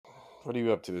What are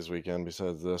you up to this weekend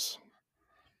besides this?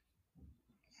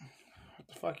 What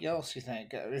the fuck else you think?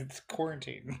 It's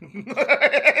quarantine.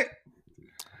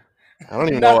 I don't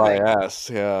even know why Nothing. I asked.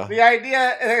 Yeah.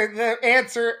 The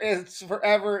answer is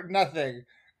forever nothing.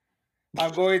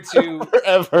 I'm going to,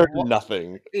 Forever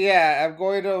nothing. yeah, I'm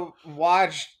going to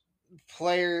watch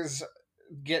players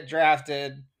get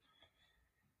drafted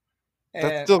That's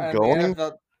and still on the going?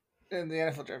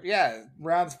 NFL draft. Yeah,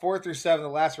 rounds 4 through 7. The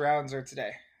last rounds are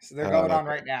today, so they're going on Okay.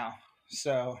 right now.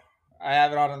 So I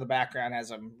have it on in the background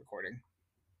as I'm recording.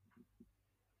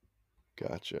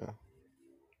 Gotcha.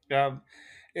 Um,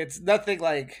 it's nothing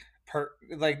like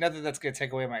nothing that's gonna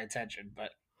take away my attention, but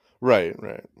Right,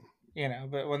 right.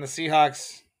 but when the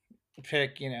Seahawks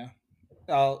pick,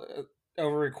 I'll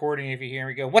over recording if you hear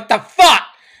me go, "What the fuck?"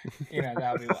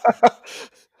 That'll be why.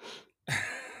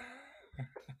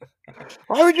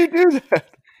 Why would you do that?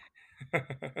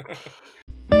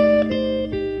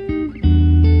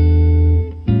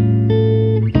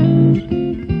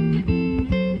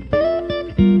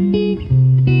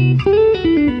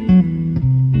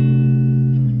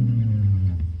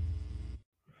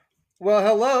 Well,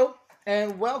 hello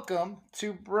and welcome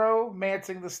to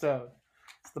Bromancing the Stone.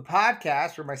 It's the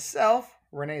podcast where myself,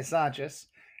 Renee Sanchez,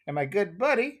 and my good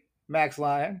buddy Max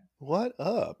Lyon What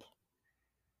up?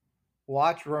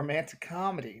 watch romantic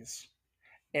comedies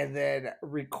and then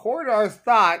record our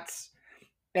thoughts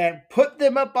and put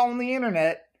them up on the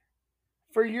internet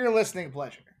for your listening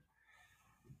pleasure.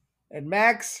 And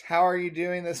Max, how are you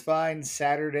doing this fine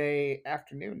Saturday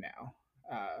afternoon now?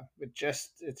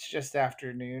 It's just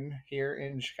afternoon here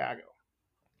in Chicago.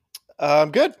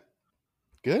 Good.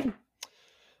 Good.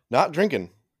 Not drinking.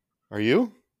 Are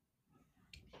you?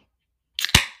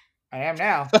 I am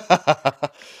now.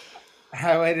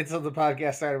 I waited until the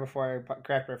podcast started before I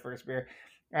cracked my first beer.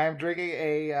 I'm drinking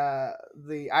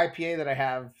the IPA that I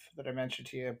have that I mentioned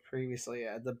to you previously,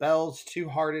 the Bell's Two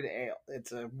Hearted Ale.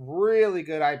 It's a really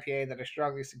good IPA that I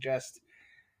strongly suggest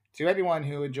to anyone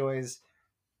who enjoys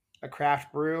a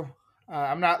craft brew.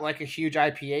 I'm not like a huge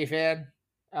IPA fan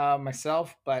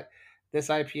myself, but this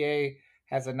IPA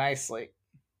has a nice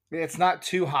it's not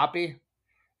too hoppy.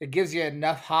 It gives you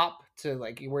enough hop to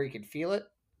like where you can feel it,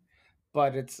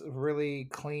 but it's a really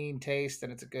clean taste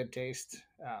and it's a good taste.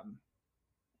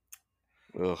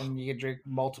 Ugh. And you can drink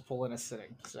multiple in a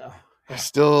sitting. So I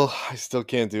still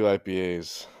can't do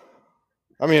IPAs.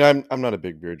 I mean, I'm not a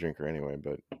big beer drinker anyway,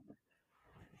 but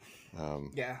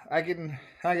yeah, I can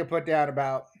put down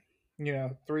about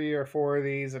 3 or 4 of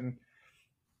these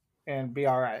and be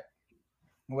all right.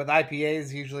 With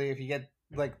IPAs, usually if you get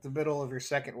like the middle of your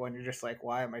second one, you're just like,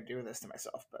 why am I doing this to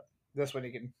myself? But this one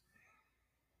you can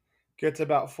get to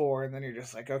about 4, and then you're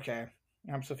just like, okay,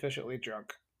 I'm sufficiently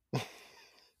drunk.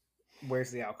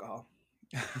 Where's the alcohol?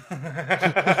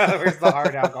 Where's the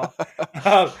hard alcohol?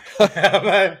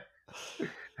 But,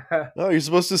 No, you're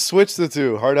supposed to switch the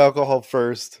two. Hard alcohol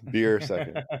first, beer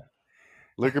second.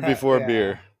 Liquor before yeah,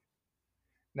 beer.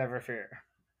 never fear.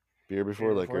 Beer before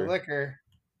Before liquor. liquor,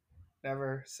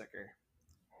 never sicker.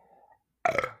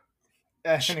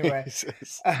 Anyway.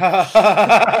 Jesus. All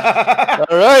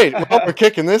All right. Well, we're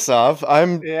kicking this off.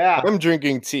 yeah. I'm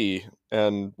drinking tea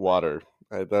and water.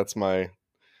 That's my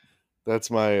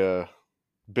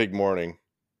big morning.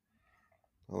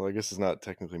 Well, I guess it's not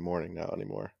technically morning now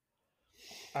anymore.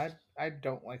 I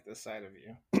don't like this side of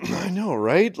you. I know,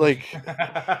 right? Like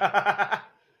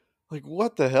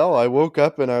what the hell? I woke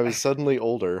up and I was suddenly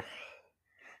older.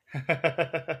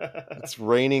 It's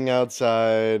raining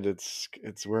outside.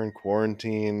 We're in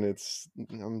quarantine.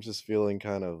 I'm just feeling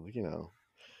kind of,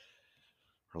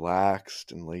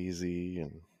 relaxed and lazy,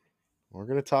 and we're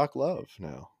going to talk love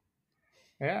now.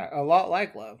 Yeah, A Lot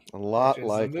Like Love, A which lot is the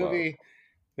like love. movie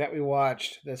that we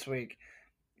watched this week.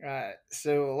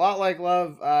 So A Lot Like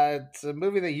Love, it's a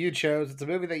movie that you chose. It's a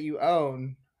movie that you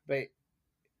own, but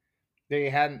that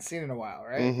you hadn't seen in a while,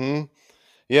 right? Mhm.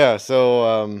 Yeah,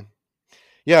 so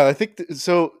yeah, I think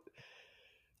so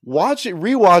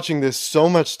rewatching this, so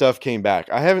much stuff came back.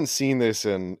 I haven't seen this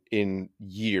in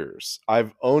years.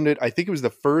 I've owned it. I think it was the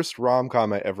first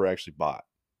rom-com I ever actually bought.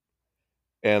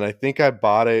 And I think I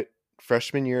bought it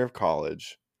freshman year of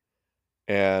college.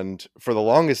 And for the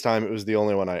longest time it was the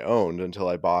only one I owned until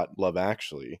I bought Love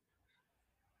Actually.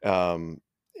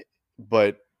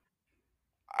 But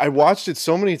I watched it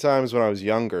so many times when I was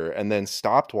younger and then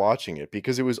stopped watching it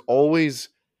because it was always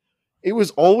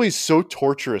so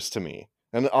torturous to me.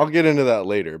 And I'll get into that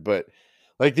later, but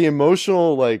like the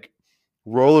emotional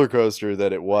roller coaster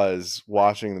that it was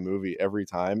watching the movie every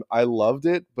time. I loved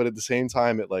it, but at the same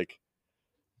time it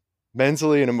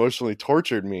mentally and emotionally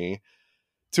tortured me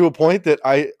to a point that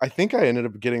I think I ended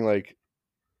up getting like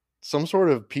some sort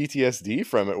of PTSD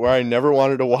from it, where I never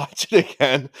wanted to watch it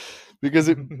again because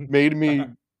it made me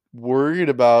worried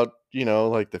about, you know,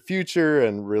 like the future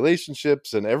and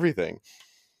relationships and everything.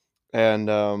 And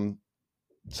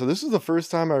so this is the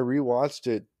first time I rewatched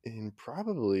it in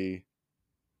probably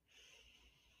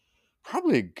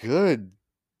a good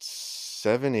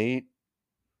 7, 8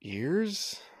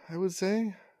 years, I would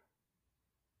say.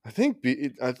 I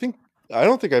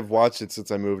don't think I've watched it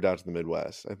since I moved out to the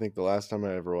Midwest. I think the last time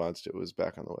I ever watched it was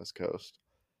back on the West Coast.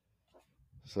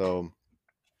 So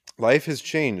life has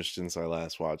changed since I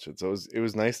last watched it. So it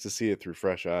was nice to see it through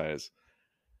fresh eyes.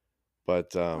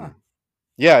 But Huh.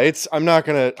 yeah, I'm not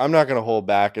gonna hold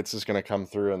back. It's just gonna come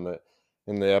through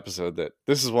in the episode that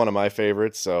this is one of my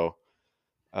favorites. So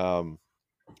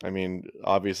I mean,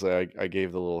 obviously I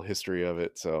gave the little history of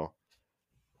it, so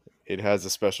it has a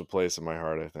special place in my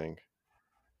heart, I think.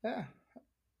 Yeah.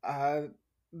 Uh,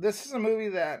 this is a movie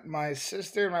that my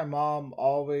sister and my mom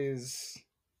always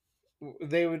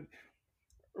they would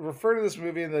refer to this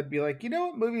movie and they'd be like, you know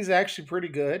what movie's actually pretty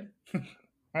good?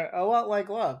 A lot like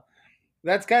Love.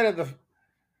 That's kind of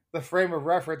the frame of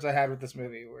reference I had with this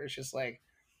movie, where it's just like,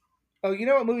 oh, you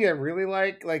know what movie I really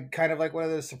like kind of like one of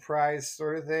those surprise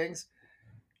sort of things,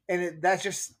 and that's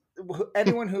just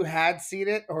anyone who had seen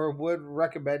it or would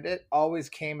recommend it always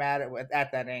came at it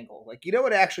at that angle. Like, you know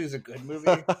what actually is a good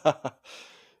movie?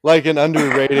 Like an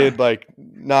underrated, like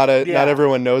not Yeah,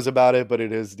 everyone knows about it, but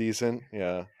it is decent.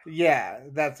 Yeah. yeah,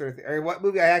 that sort of thing. Or what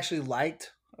movie I actually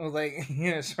liked? I was like,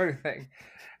 sort of thing.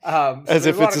 So As there's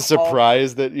if a lot it's of a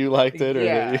surprise that you liked it or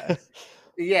that yeah,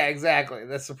 you yeah, exactly.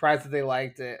 The surprise that they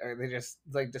liked it, or they just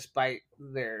like, despite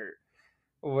their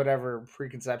whatever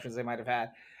preconceptions they might have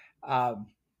had. Um,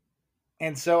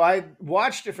 and so I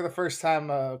watched it for the first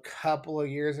time a couple of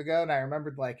years ago, and I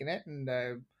remembered liking it, and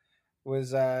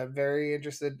was very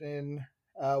interested in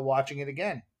watching it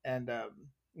again. And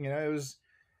it was,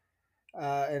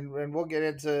 and we'll get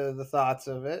into the thoughts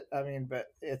of it. I mean, but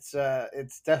it's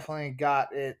definitely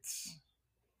got it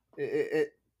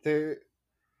there.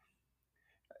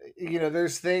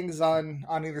 There's things on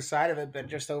either side of it, but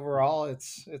just overall,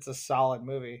 it's a solid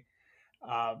movie.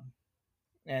 Um,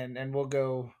 and we'll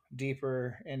go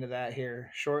deeper into that here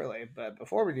shortly. But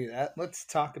before we do that, let's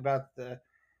talk about the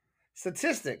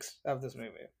statistics of this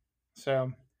movie.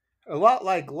 So, A Lot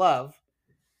Like Love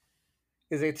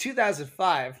is a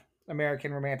 2005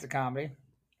 American romantic comedy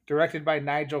directed by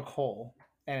Nigel Cole,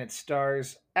 and it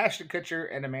stars Ashton Kutcher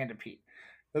and Amanda Peet.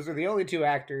 Those are the only two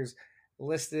actors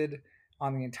listed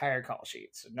on the entire call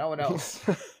sheet, so no one else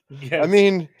I gets.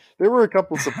 mean, there were a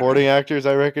couple supporting actors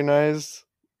I recognized.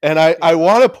 And I Yeah.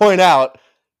 want to point out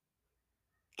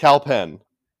Cal Penn,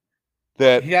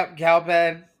 that Yep, Cal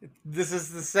Penn. This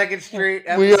is the second straight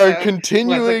we are episode with a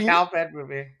continuing. Cal Penn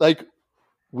movie. Like,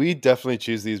 we definitely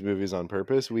choose these movies on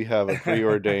purpose. We have a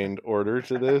preordained order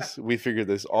to this. We figured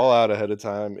this all out ahead of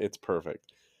time. It's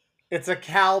perfect. It's a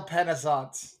Cal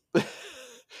Pennaissance.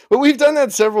 But we've done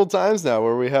that several times now,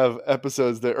 where we have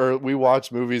episodes that, or we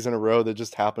watch movies in a row that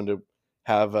just happen to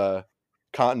have a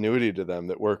continuity to them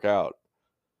that work out.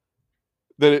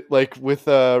 That like with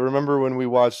remember when we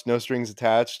watched No Strings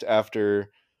Attached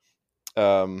after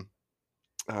um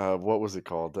what was it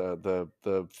called, the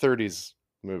 30s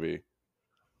movie,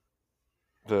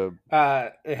 the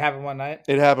It happened one night.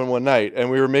 It Happened One Night, and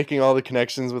we were making all the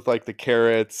connections with like the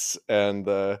carrots and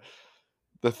the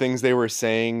things they were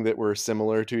saying that were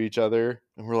similar to each other,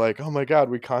 and we're like, oh my god,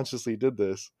 we consciously did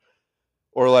this.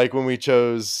 Or like when we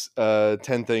chose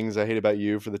 10 Things I Hate About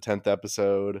You for the 10th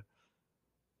episode,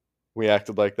 we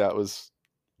acted like that was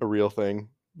a real thing.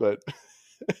 But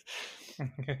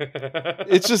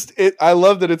it's just I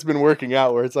love that it's been working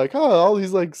out, where it's like, oh, all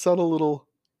these like subtle little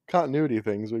continuity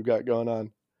things we've got going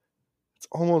on. It's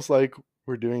almost like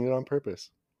we're doing it on purpose.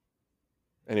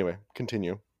 Anyway,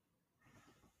 continue.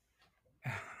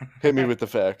 Hit me with the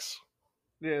facts.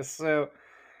 Yeah, so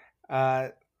uh,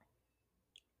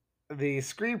 the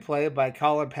screenplay by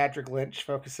Colin Patrick Lynch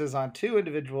focuses on two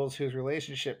individuals whose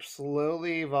relationship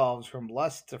slowly evolves from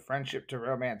lust to friendship to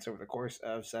romance over the course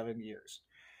of 7 years.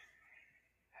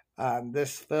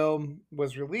 This film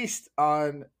was released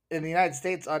in the United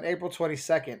States on April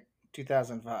 22nd,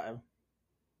 2005.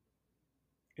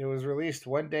 It was released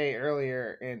one day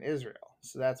earlier in Israel,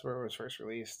 so that's where it was first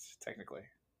released, technically.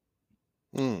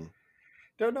 Mm.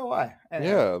 Don't know why.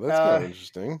 Anyway, Yeah, that's kind of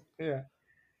interesting. yeah.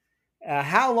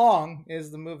 How long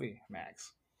is the movie,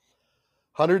 Max?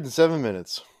 107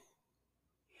 minutes.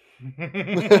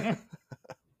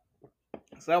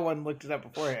 Someone looked it up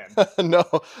beforehand. No,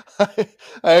 I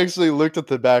actually looked at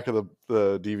the back of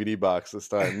the DVD box this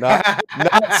time. Not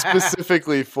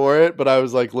specifically for it, but I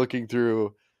was like looking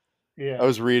through. I Yeah,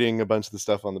 was reading a bunch of the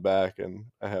stuff on the back, and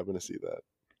I happened to see that.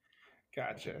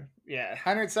 gotcha. Yeah,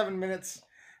 107 minutes.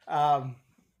 Um,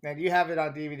 and you have it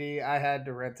on DVD. I had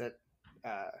to rent it,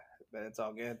 but it's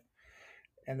all good.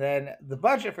 And then the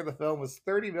budget for the film was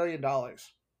 $30 million,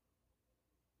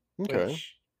 Okay,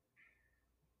 which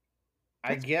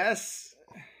I that's guess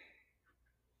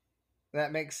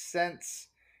that makes sense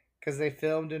because they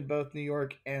filmed in both New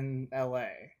York and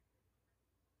LA.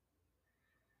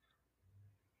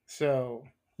 So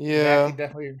that yeah, could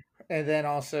definitely, and then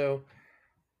also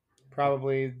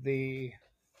probably the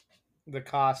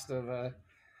cost of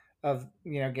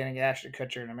getting Ashton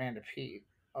Kutcher and Amanda Peet.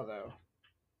 Although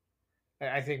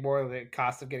I think more of the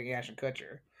cost of getting Ashton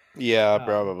Kutcher. yeah, Um,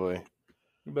 probably.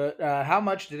 but how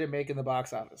much did it make in the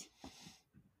box office?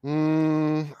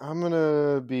 I'm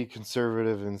gonna be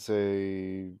conservative and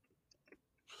say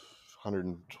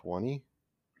 120.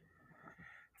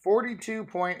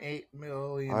 $42.8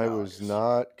 million. I was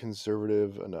not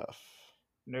conservative enough.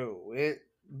 No, it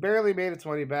barely made its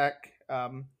money back.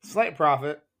 Slight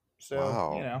profit. So,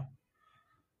 Wow.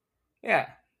 yeah,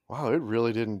 Wow, it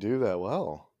really didn't do that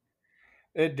well.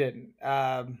 it didn't.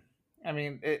 I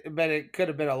mean, but it could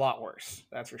have been a lot worse.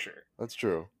 That's for sure. That's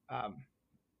true. Um,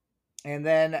 and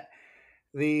then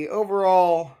the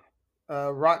overall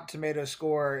Rotten Tomato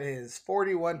score is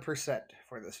 41%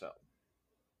 for this film.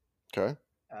 Okay.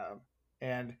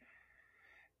 And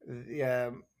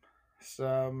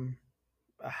some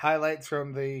highlights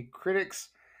from the critics.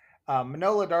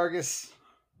 Manola Dargis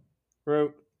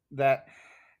wrote that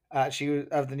she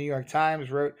of the New York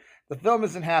Times wrote, "The film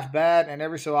isn't half bad, and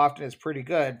every so often is pretty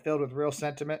good, filled with real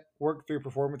sentiment, worked through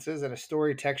performances, and a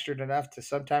story textured enough to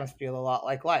sometimes feel a lot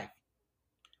like life.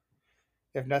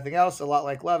 If nothing else, A Lot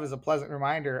Like Love is a pleasant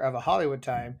reminder of a Hollywood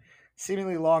time,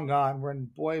 seemingly long gone, when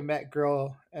boy met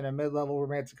girl in a mid-level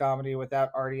romantic comedy without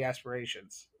arty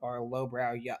aspirations or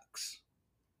lowbrow yucks."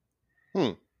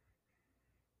 Hmm.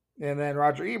 And then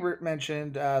Roger Ebert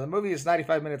mentioned the movie is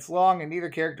 95 minutes long and neither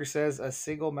character says a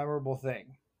single memorable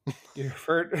thing. You've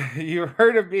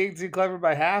heard of being too clever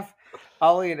by half.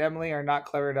 Ollie and Emily are not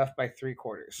clever enough by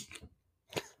 3/4.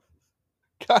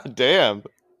 God damn.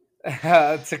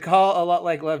 To call A Lot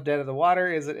Like Love dead in the water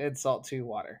is an insult to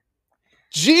water.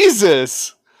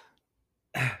 Jesus.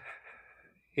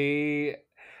 He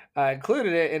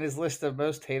included it in his list of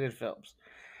most hated films.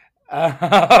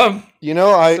 You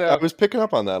know, I So was picking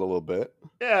up on that a little bit.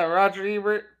 yeah, Roger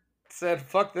Ebert said,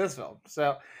 "Fuck this film."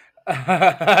 So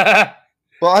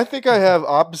Well, I think I have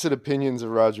opposite opinions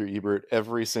of Roger Ebert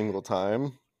every single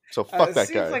time. So fuck it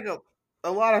that seems guy. like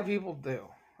a lot of people do.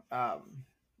 Um,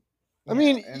 I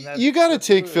mean, and you got to that's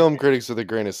take completely film okay. critics with a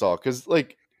grain of salt cuz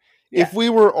like if Yeah, we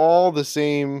were all the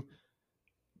same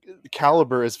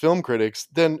caliber as film critics,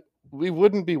 then we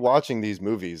wouldn't be watching these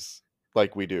movies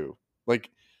like we do. Like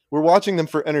we're watching them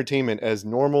for entertainment as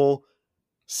normal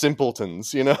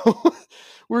simpletons, you know?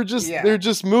 yeah. They're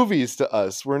just movies to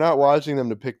us. We're not watching them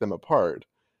to pick them apart.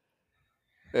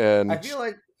 I And feel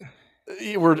like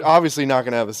we're obviously not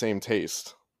going to have the same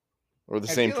taste or the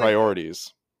I same feel like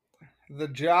priorities. the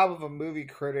job of a movie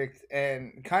critic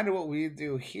and kind of what we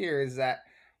do here is that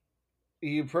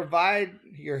you provide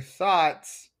your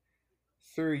thoughts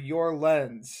through your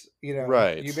lens. You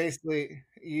Right. basically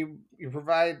you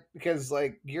provide because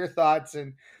like your thoughts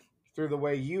and through the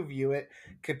way you view it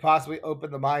could possibly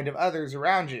open the mind of others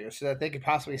around you so that they could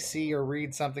possibly see or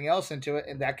read something else into it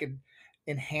and that could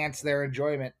enhance their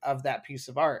enjoyment of that piece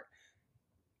of art.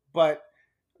 But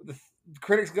the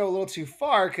critics go a little too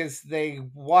far because they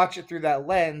watch it through that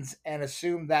lens and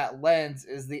assume that lens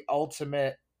is the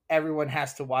ultimate. Everyone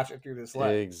has to watch it through this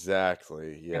lens,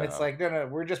 Exactly. and it's Yeah. like no,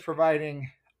 we're just providing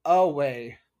a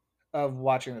way of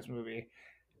watching this movie,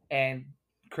 and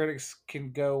critics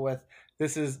can go with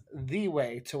this is the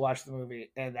way to watch the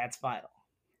movie, and that's final,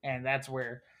 and that's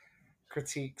where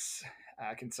critiques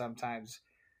can sometimes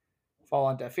fall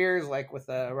on deaf ears, like with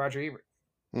Roger Ebert.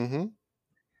 Mhm.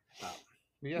 Um,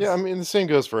 Yeah, I yes, mean the same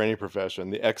goes for any profession.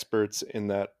 The experts in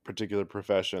that particular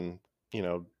profession,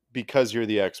 because you're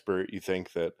the expert, you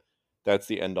think that that's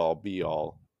the end all be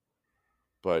all,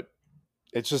 but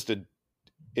it's just a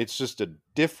it's just a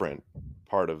different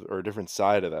part of or a different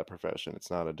side of that profession.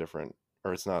 It's not a different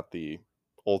or it's not the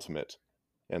ultimate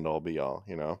end all be all,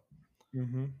 you know?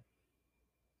 mm-hmm.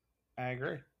 I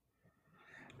agree.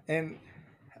 And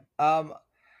um,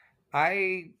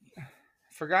 I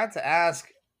forgot to ask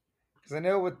because I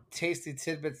know with Tasty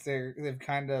Tidbits they've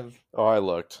kind of Oh, I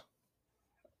looked.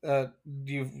 Uh,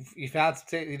 you found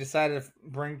you decided to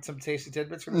bring some tasty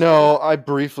tidbits for this movie? No, I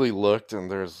briefly looked, and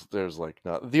there's like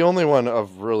not the only one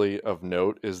of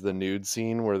note is the nude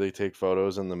scene where they take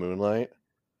photos in the moonlight,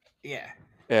 Yeah.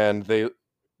 and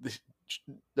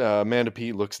Amanda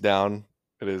Peet looks down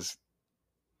at his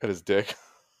dick,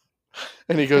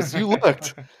 and he goes, "You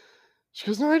looked." She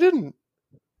goes, "No, I didn't."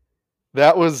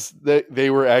 That was they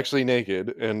were actually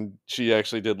naked, and she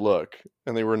actually did look,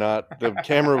 and they were not. The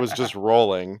camera was just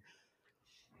rolling,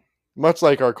 much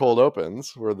like our cold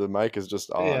opens, where the mic is just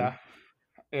on. Yeah.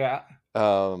 Yeah.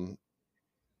 Um,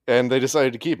 and they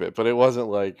decided to keep it, but it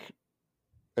wasn't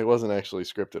actually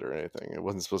scripted or anything. It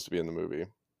wasn't supposed to be in the movie,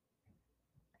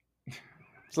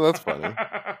 so that's funny.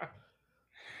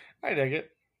 I dig it.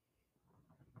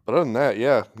 But other than that,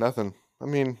 yeah, nothing. I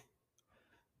mean,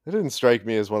 it didn't strike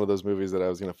me as one of those movies that I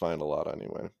was going to find a lot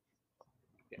anyway.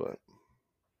 But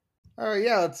All right,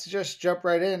 yeah, let's just jump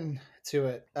right in to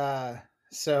it.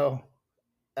 So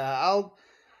I'll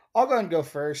go and go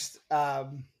first.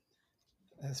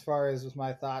 As far as with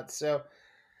my thoughts, so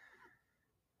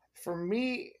for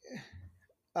me,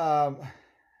 um,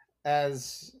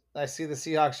 as I see the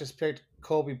Seahawks just picked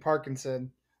Colby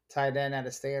Parkinson, tight end out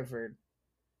of Stanford.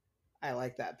 I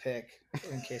like that pick.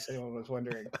 In case anyone was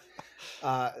wondering,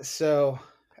 so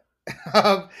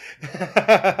Um,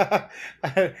 I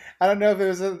don't know if it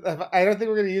was. I don't think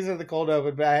we're going to use it in the cold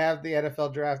open, but I have the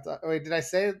NFL draft. Wait, did I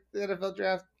say the NFL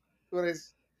draft? What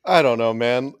is? I don't know,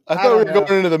 man. I I thought we don't were know.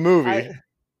 going into the movie.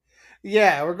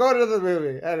 Yeah, we're going to the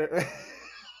movie. I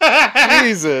don't,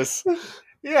 Jesus.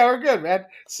 yeah, we're good, man.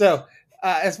 So,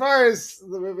 as far as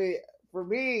the movie, for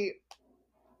me,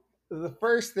 the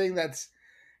first thing that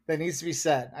needs to be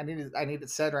said, I need it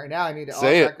said right now. I need it on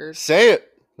Say it. record. Say it.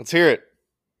 Let's hear it.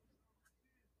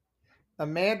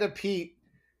 Amanda Peet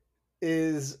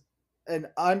is an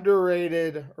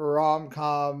underrated rom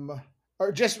com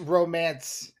or just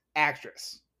romance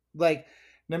actress. Like,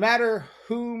 no matter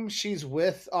whom she's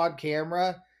with on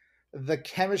camera, the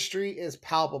chemistry is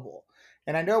palpable.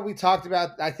 And I know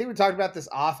I think we talked about this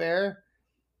off air,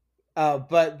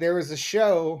 but there was a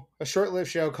short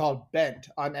lived show called Bent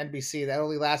on NBC that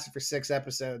only lasted for 6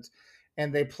 episodes.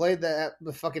 And they played the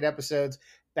fucking episodes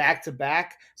back to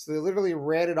back. So they literally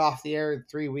ran it off the air in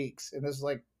 3 weeks. And this was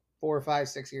like 4 or 5,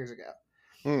 6 years ago.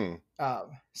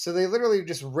 So they literally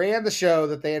just ran the show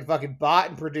that they had fucking bought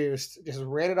and produced, just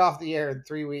ran it off the air in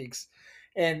 3 weeks.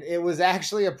 And it was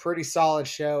actually a pretty solid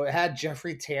show. It had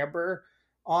Jeffrey Tambor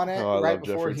on it Oh, I love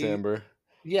Jeffrey Tambor.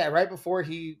 right before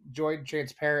he joined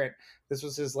Transparent. This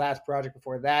was his last project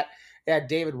before that. It had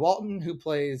David Walton, who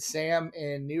plays Sam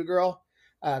in New Girl,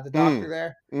 the doctor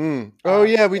there. Oh,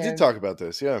 yeah, we did talk about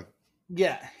this. Yeah.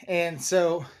 Yeah. And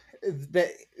so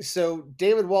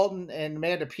David Walton and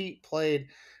Amanda Peet played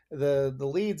the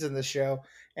leads in the show,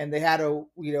 and they had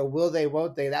will they,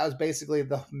 won't they? That was basically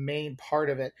the main part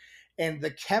of it. And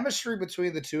the chemistry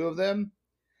between the two of them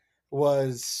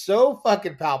was so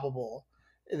fucking palpable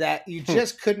that you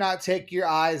just could not take your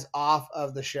eyes off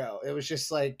of the show. It was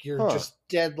just like you're just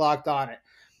deadlocked on it.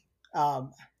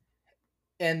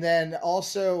 And then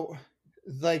also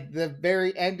like the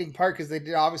very ending part, because they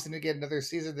did obviously didn't get another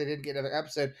season, they didn't get another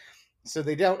episode, so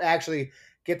they don't actually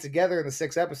get together in the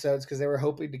 6 episodes because they were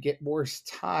hoping to get more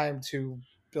time to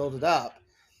build it up.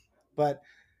 But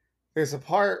there's a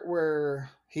part where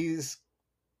he's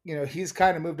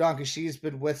kind of moved on because she's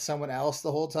been with someone else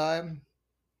the whole time,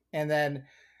 and then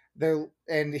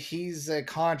he's a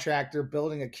contractor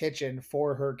building a kitchen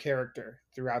for her character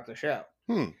throughout the show.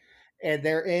 And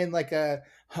they're in like a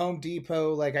Home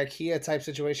Depot, like IKEA type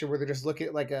situation where they're just looking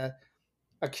at like a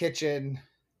kitchen,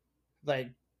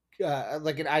 like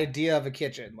an idea of a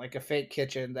kitchen, like a fake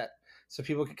kitchen, that so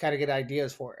people can kind of get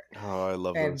ideas for it. Oh, I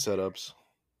love those setups.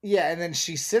 Yeah, and then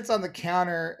she sits on the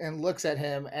counter and looks at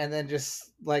him, and then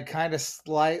just like kind of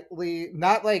slightly,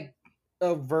 not like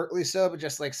overtly so, but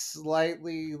just like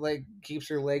slightly like keeps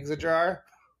her legs ajar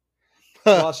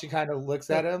while she kind of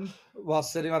looks at him while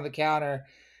sitting on the counter,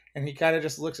 and he kind of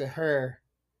just looks at her.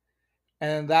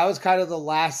 And that was kind of the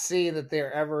last scene that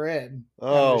they're ever in.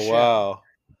 Oh, wow.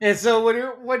 And so when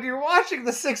you're watching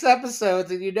the 6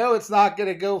 episodes and you know it's not going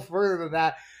to go further than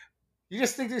that, you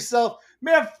just think to yourself,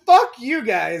 man, fuck you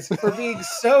guys for being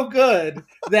so good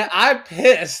that I'm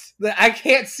pissed that I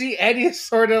can't see any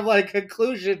sort of like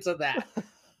conclusion to that.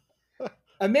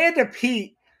 Amanda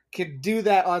Peet can do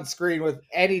that on screen with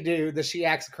any dude that she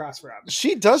acts across from.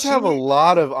 She does have a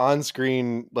lot of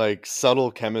on-screen like subtle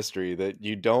chemistry that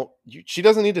she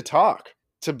doesn't need to talk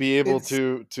to be able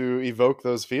to evoke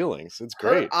those feelings. It's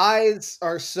great. Her eyes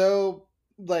are so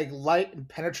like light and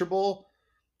penetrable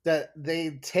that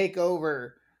they take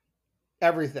over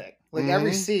everything. Like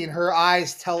every Hmm. scene, her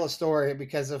eyes tell a story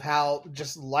because of how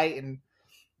just light and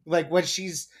like when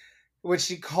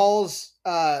she calls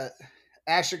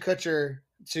Ashton Kutcher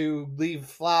to leave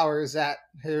flowers at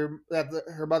her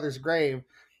mother's grave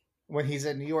when he's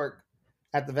in New York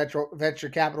at the venture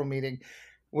capital meeting,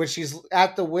 when she's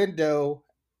at the window,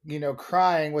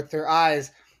 crying with her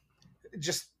eyes,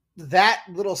 just that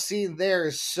little scene there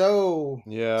is so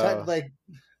Yeah. like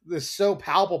is so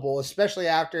palpable, especially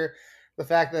after the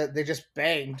fact that they just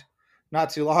banged not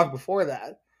too long before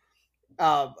that.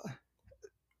 Um,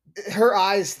 her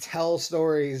eyes tell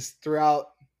stories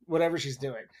throughout whatever she's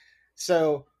doing.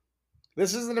 So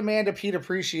this is an Amanda Pete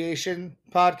appreciation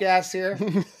podcast here.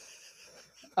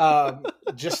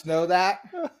 Just know that.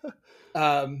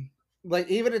 Um, like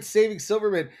even in Saving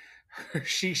Silverman,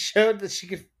 she showed that she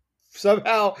could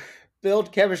somehow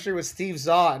build chemistry with Steve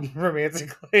Zahn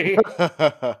romantically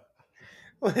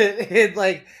in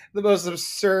like the most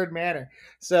absurd manner.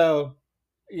 So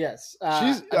yes,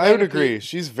 I would Amanda agree. Pete.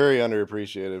 She's very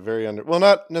underappreciated, well,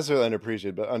 not necessarily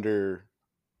underappreciated, but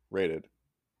underrated.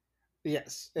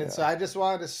 Yes, and so Yeah. I just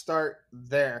wanted to start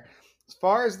there. As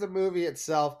far as the movie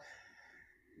itself,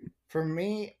 for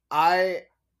me, I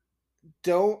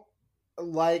don't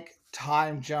like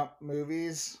time jump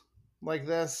movies like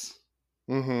this.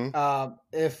 Hmm.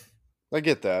 If I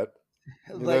get that.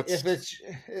 like That's if it's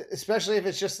especially if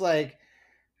it's just like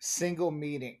single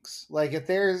meetings, like if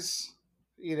there's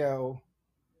you know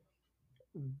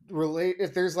relate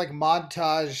if there's like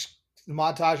montages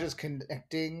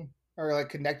connecting or like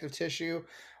connective tissue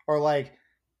or like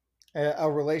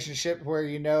a relationship where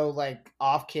like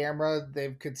off camera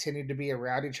they've continued to be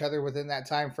around each other within that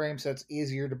time frame, so it's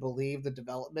easier to believe the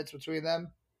developments between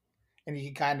them, and you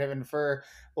can kind of infer,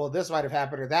 well, this might have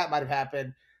happened or that might have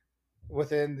happened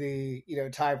within the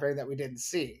time frame that we didn't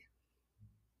see.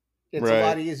 It's a right.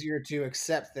 lot easier to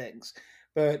accept things.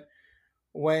 But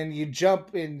when you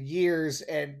jump in years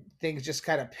and things just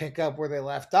kind of pick up where they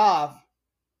left off,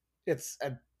 it's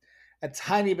a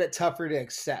tiny bit tougher to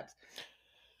accept.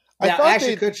 I Now, thought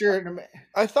Ashton they Kutcher,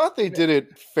 I thought they did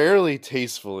it fairly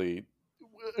tastefully,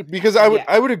 because yeah,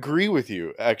 I would agree with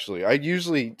you actually. I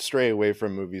usually stray away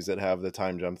from movies that have the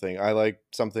time jump thing. I like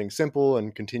something simple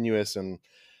and continuous and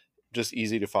just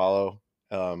easy to follow.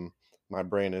 Um my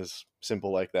brain is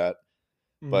simple like that.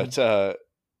 mhm. But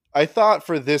I thought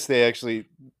for this they actually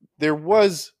there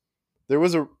was there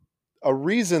was a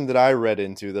reason that I read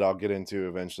into that I'll get into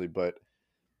eventually, but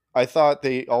I thought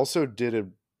they also did a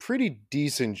pretty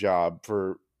decent job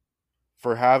for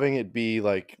having it be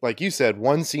like you said,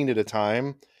 one scene at a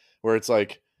time, where it's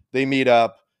like they meet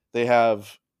up, they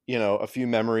have, a few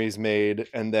memories made,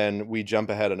 and then we jump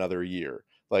ahead another year.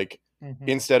 Like, Mhm.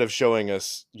 instead of showing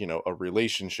us, a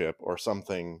relationship or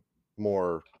something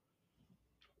more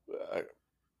uh,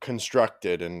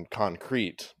 constructed and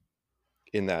concrete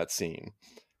in that scene.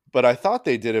 But I thought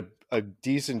they did a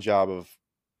decent job of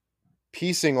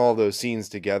piecing all those scenes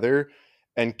together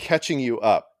and catching you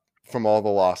up from all the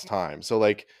lost time. So,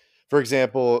 like, for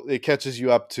example, it catches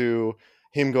you up to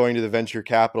him going to the venture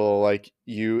capital. Like,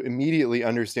 you immediately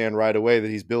understand right away that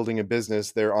he's building a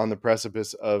business. They're on the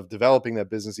precipice of developing that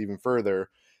business even further.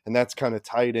 And that's kind of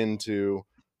tied into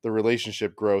the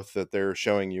relationship growth that they're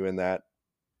showing you in that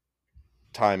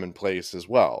time and place as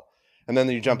well. And then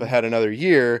you jump Mhm. ahead another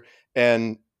year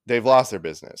and they've lost their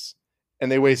business.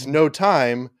 And they waste Mhm. no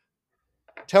time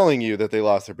telling you that they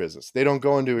lost their business. They don't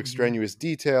go into Mhm. extraneous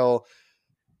detail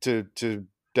to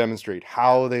demonstrate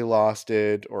how they lost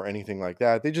it or anything like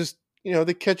that. They just,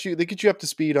 they get you up to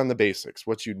speed on the basics,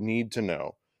 what you need to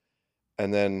know.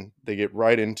 And then they get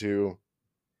right into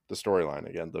the storyline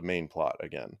again, the main plot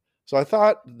again. So I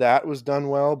thought that was done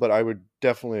well, but I would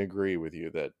definitely agree with you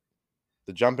that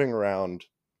the jumping around,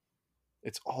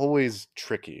 it's always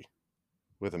tricky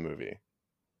with a movie.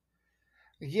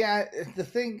 Yeah, the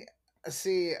thing,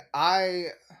 see, I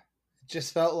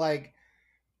just felt like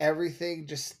everything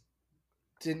just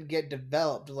didn't get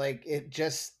developed. Like it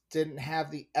just didn't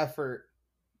have the effort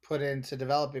put into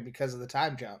developing because of the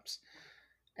time jumps.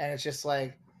 And it's just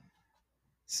like,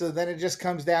 so then it just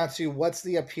comes down to what's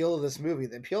the appeal of this movie?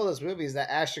 The appeal of this movie is that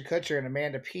Ashton Kutcher and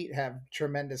Amanda Peet have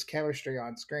tremendous chemistry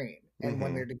on screen, and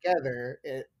when Hmm. they're together,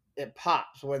 it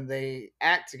pops when they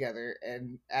act together,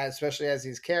 and especially as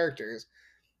these characters,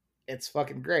 it's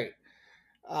fucking great.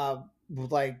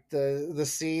 Like the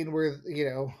scene where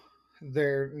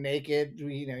they're naked.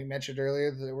 You mentioned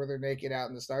earlier where they're naked out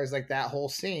in the stars. Like that whole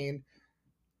scene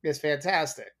is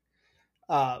fantastic.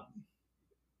 Um,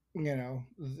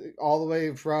 all the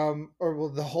way from, or well,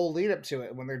 the whole lead up to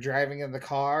it when they're driving in the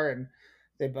car and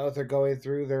they both are going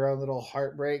through their own little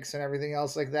heartbreaks and everything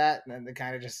else like that, and then they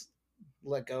kind of just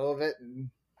let go of it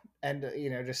and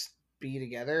just be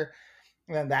together.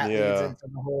 And then that leads Yeah. into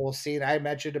the whole scene I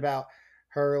mentioned about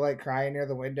her like crying near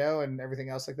the window and everything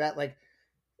else like that. Like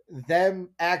them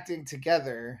acting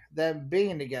together, them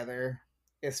being together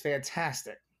is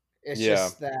fantastic. It's Yeah.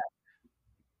 just that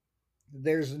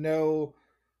there's no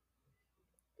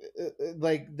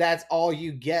like that's all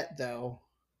you get though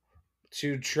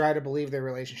to try to believe their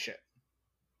relationship.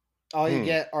 All you Hmm.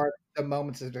 get are the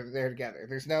moments that they're together.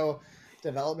 There's no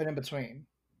development in between.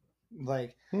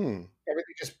 Like Hmm.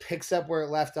 everything just picks up where it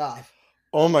left off.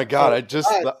 Oh my God. So I for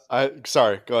just, us, I,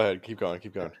 sorry. Go ahead. Keep going.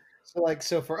 Keep going.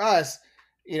 so for us,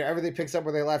 everything picks up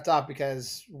where they left off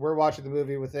because we're watching the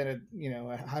movie within a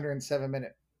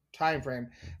 107-minute time frame.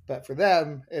 But for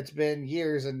them, it's been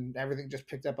years and everything just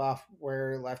picked up off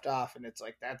where it left off, and it's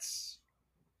like that's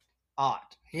odd,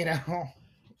 you know.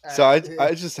 So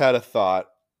I just had a thought.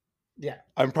 Yeah,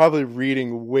 I'm probably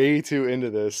reading way too into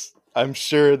this. I'm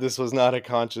sure this was not a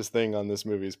conscious thing on this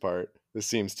movie's part. This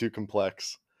seems too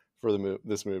complex for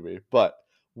this movie. But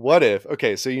what if?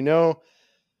 Okay, so you know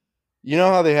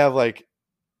how they have like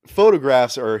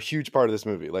photographs are a huge part of this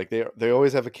movie. Like they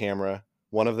always have a camera.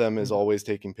 One of them is mm-hmm. always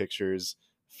taking pictures.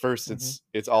 First, Mm-hmm.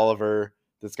 it's Oliver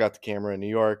that's got the camera in New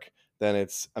York. Then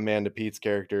it's Amanda Pete's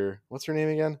character. What's her name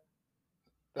again?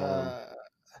 Um, Uh,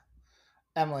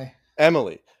 Emily.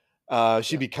 Emily.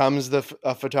 She Yep. becomes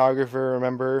a photographer.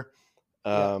 Remember,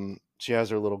 Yep. she has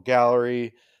her little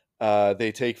gallery.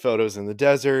 They take photos in the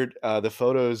desert. The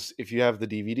photos, if you have the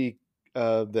DVD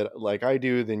that like I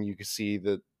do, then you can see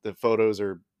that the photos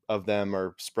are of them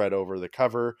are spread over the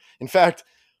cover. In fact,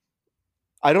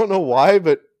 I don't know why,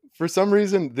 but for some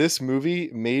reason, this movie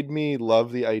made me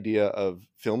love the idea of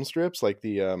film strips, like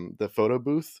the photo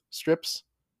booth strips.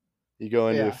 You go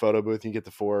into a Yeah. photo booth, and you get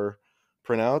the 4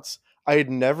 printouts. I had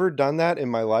never done that in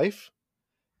my life,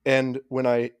 and when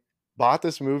I bought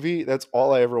this movie, that's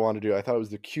all I ever wanted to do. I thought it was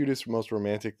the cutest, most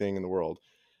romantic thing in the world.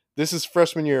 This is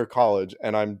freshman year of college,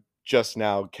 and I'm just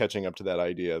now catching up to that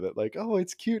idea that like, oh,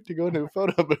 it's cute to go into a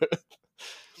photo booth.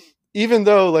 Even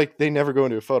though like they never go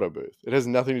into a photo booth. It has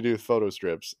nothing to do with photo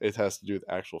strips. It has to do with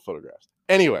actual photographs.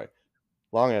 Anyway,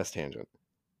 long ass tangent.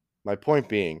 My point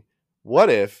being, what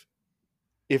if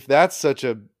that's such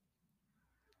a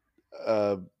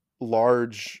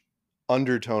large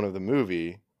undertone of the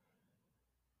movie,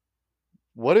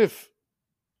 what if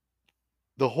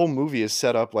the whole movie is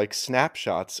set up like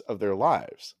snapshots of their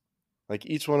lives? Like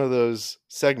each one of those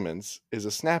segments is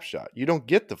a snapshot. You don't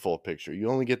get the full picture. You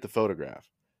only get the photograph.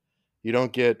 You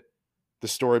don't get the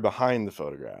story behind the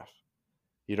photograph.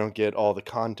 You don't get all the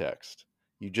context.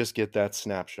 You just get that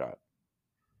snapshot.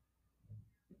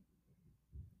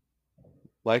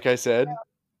 Like I said,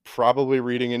 probably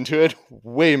reading into it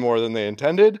way more than they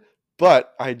intended,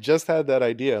 but I just had that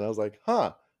idea and I was like,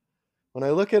 huh, when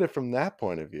I look at it from that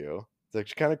point of view, it's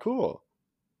actually kind of cool.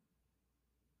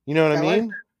 You know what I I like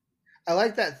mean? I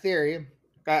like that theory.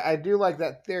 I do like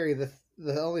that theory.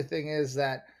 The only thing is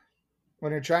that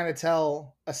when you're trying to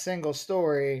tell a single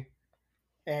story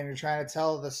and you're trying to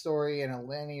tell the story in a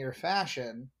linear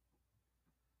fashion,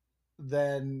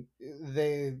 then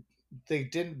they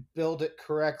didn't build it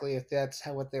correctly if that's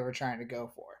what they were trying to go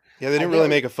for. Yeah, they I didn't get really what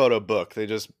make a photo book. They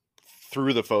just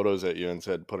threw the photos at you and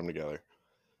said, put them together.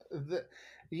 the,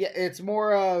 yeah, it's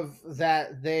more of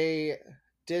that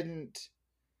didn't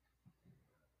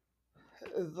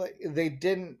they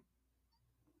didn't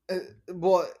uh,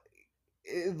 well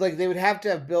like they would have to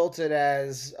have built it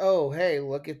as, oh hey,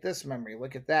 look at this memory,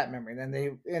 look at that memory, then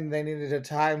they needed a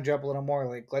time jump a little more,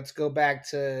 like let's go back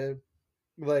to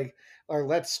like, or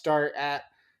let's start at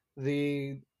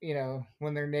the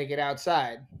when they're naked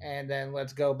outside, and then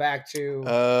let's go back to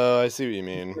Oh, I see what you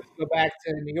mean.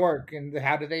 New York and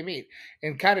how did they meet,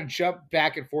 and kind of jump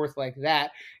back and forth like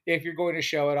that if you're going to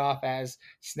show it off as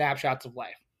snapshots of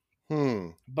life. Hmm.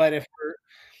 But if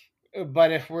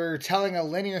we're telling a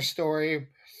linear story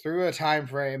through a time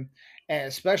frame, and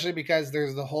especially because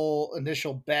there's the whole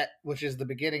initial bet, which is the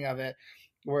beginning of it,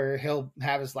 where he'll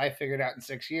have his life figured out in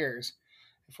 6 years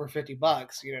for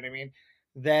 $50, you know what I mean?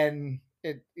 Then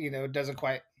it doesn't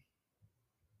quite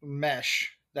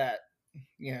mesh that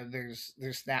there's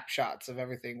snapshots of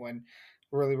everything when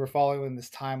really we're following this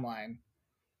timeline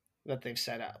that they've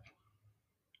set up,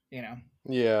 you know.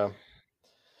 Yeah.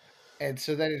 And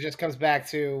so then it just comes back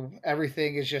to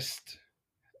everything is just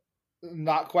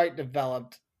not quite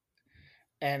developed,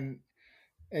 and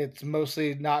it's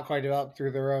mostly not quite developed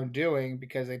through their own doing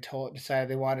because decided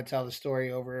they want to tell the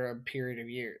story over a period of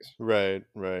years. Right.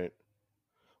 Right.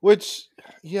 Which,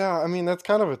 yeah, I mean, that's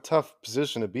kind of a tough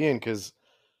position to be in because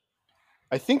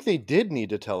I think they did need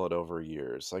to tell it over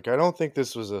years. Like, I don't think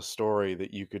this was a story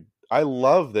that you could. I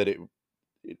love that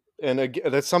and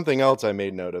again, that's something else I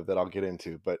made note of that I'll get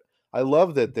into. But I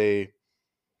love that they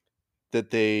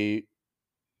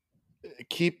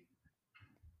keep,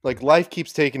 like, life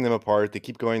keeps taking them apart. They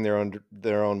keep going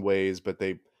their own ways, but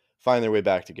they find their way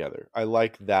back together. I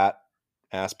like that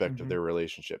aspect of Mm-hmm. their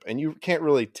relationship, and you can't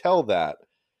really tell that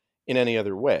in any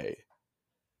other way.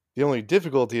 The only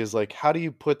difficulty is, like, how do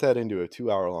you put that into a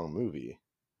 2-hour long movie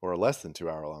or a less than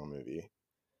 2-hour long movie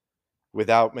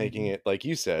without making Mm-hmm. it, like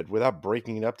you said, without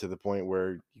breaking it up to the point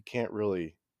where you can't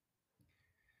really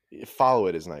follow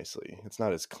it as nicely. It's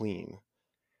not as clean.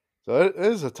 So it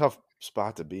is a tough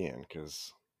spot to be in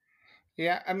because,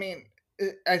 Yeah, I mean,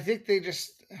 I think they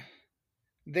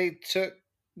took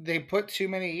they put too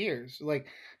many years. Like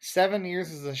 7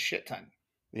 years is a shit ton,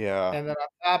 yeah. and then on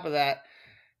top of that,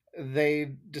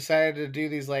 they decided to do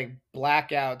these like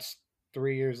blackouts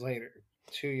 3 years later,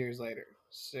 2 years later,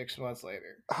 6 months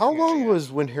later, How yada long yada.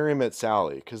 was When Harry Met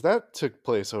Sally? Because that took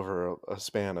place over a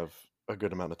span of a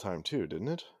good amount of time too, didn't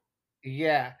it?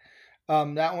 Yeah,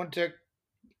 that one took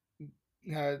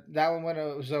that one went.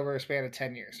 It was over a span of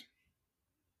 10 years.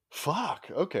 Fuck.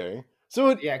 Okay. So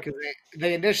it. Yeah, because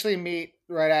they initially meet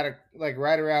right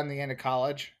around the end of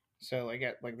college. So like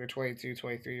at like their 22,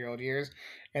 23-year-old years,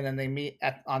 and then they meet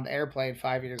on the airplane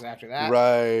 5 years after that,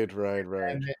 Right. Right.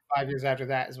 Right. and then 5 years after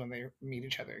that is when they meet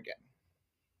each other again,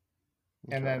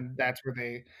 and Okay. then that's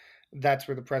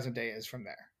where the present day is from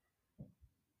there.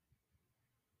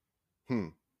 Hmm.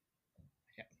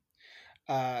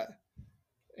 Yeah.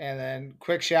 And then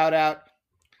quick shout out.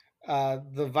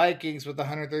 The Vikings with the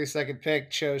 132nd pick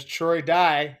chose Troy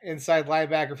Dye, inside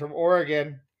linebacker from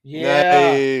Oregon.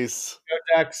 Yeah, Nice. go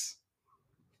Ducks.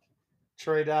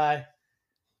 Troy Dye.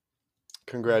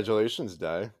 Congratulations,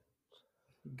 Di.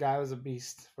 Guy was a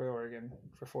beast for Oregon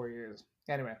for 4 years.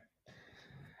 Anyway,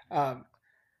 um,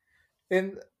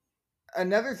 and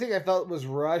another thing I felt was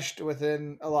rushed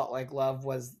within A Lot Like Love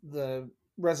was the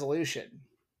resolution.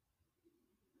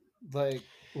 Like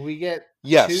we get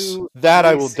Yes, two, that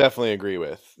I three, will definitely agree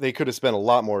with. They could have spent a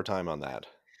lot more time on that.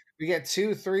 we get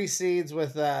 2, 3 seeds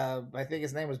with I think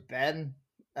his name was Ben,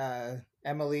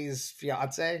 Emily's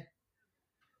fiance.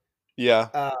 Yeah.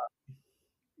 Uh,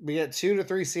 we get 2 to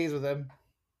 3 seeds with him.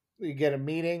 We get a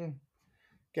meeting,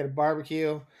 get a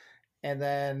barbecue, and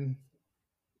then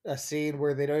a scene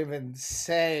where they don't even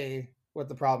say what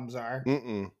the problems are.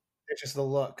 Mm-mm. It's just the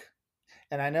look.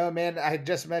 And I know Amanda. I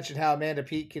just mentioned how Amanda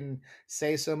Peet can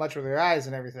say so much with her eyes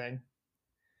and everything,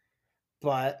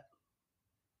 but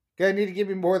gonna need to give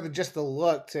me more than just the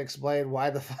look to explain why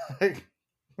the fuck.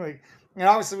 Like, and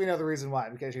obviously we know the reason why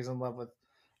because she's in love with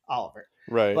Oliver.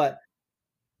 Right. But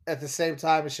at the same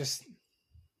time, it's just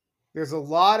there's a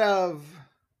lot of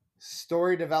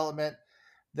story development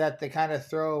that they kind of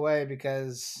throw away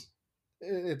because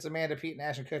it's Amanda Peet and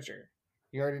Ashton Kutcher.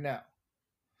 You already know.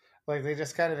 Like they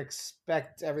just kind of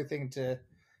expect everything to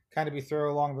kind of be thrown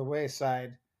along the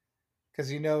wayside because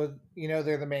you know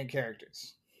they're the main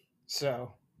characters.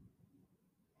 So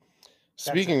that's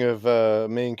Speaking it. of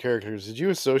main characters, did you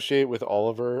associate with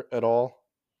Oliver at all?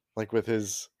 Like with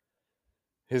his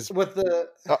With the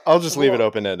I'll just leave it well,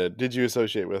 open ended. Did you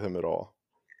associate with him at all?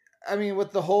 I mean,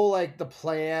 with the whole like the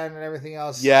plan and everything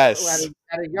else Yes.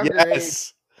 at a younger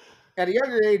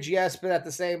age, Yes. yes, but at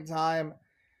the same time,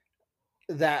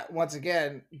 that once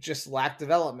again just lack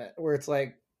development. Where it's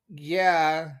like,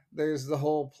 yeah, there's the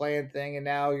whole plan thing, and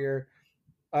now you're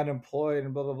unemployed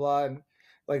and blah blah blah, and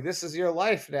like this is your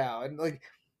life now, and like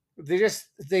they just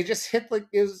hit like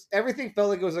it was everything felt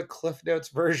like it was a Cliff Notes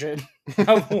version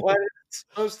of what it's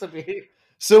supposed to be.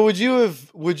 So would you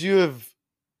have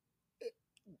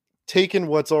taken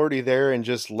what's already there and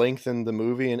just lengthened the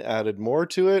movie and added more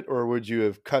to it, or would you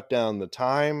have cut down the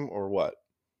time, or what?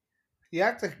 You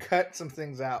have to cut some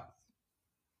things out.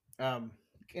 Um,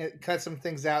 cut some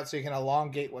things out so you can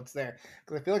elongate what's there.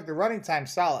 Because I feel like the running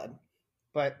time's solid,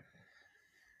 but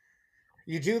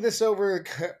you do this over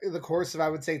the course of I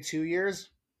would say 2 years,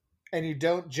 and you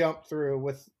don't jump through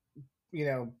with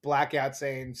blackout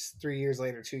saying 3 years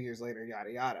later, 2 years later,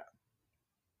 yada yada.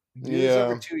 Do this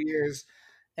over Yeah. 2 years,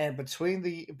 and between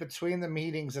the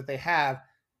meetings that they have,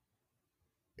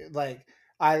 like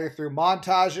either through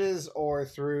montages or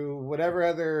through whatever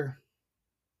other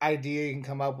idea you can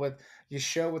come up with, you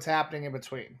show what's happening in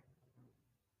between.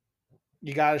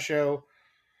 You got to show,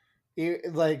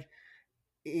 like,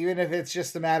 even if it's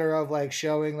just a matter of like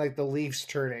showing like the leaves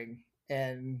turning,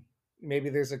 and maybe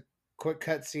there's a quick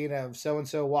cut scene of so and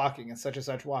so walking and such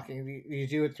walking. You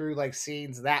do it through like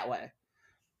scenes that way,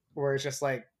 where it's just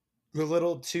like the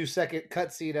little 2-second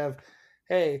cut scene of,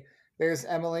 hey, there's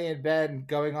Emily and Ben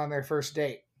going on their first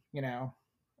date. You know,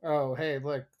 oh hey,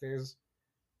 look, there's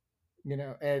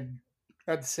and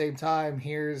at the same time,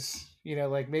 here's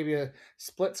like maybe a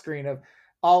split screen of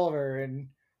Oliver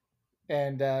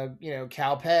and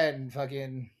Cal Penn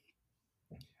fucking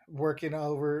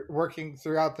working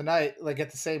throughout the night, like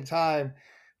at the same time,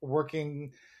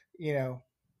 working, you know,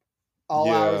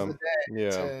 all hours of Yeah. the day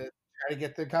Yeah. to try to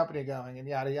get the company going and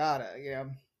yada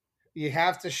yada. You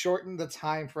have to shorten the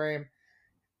time frame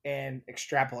and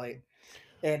extrapolate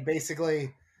and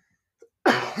basically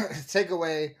take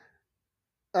away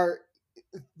or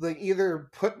like either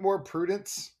put more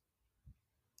prudence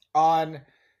on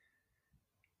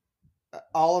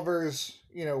Oliver's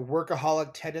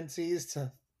workaholic tendencies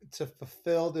to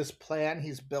fulfill this plan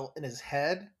he's built in his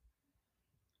head,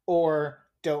 or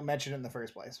don't mention it in the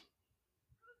first place.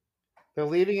 They're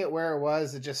leaving it where it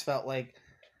was. It just felt like,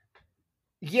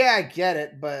 yeah, I get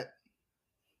it, but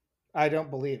I don't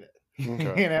believe it.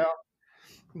 Okay.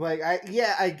 Like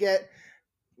I get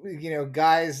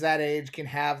guys that age can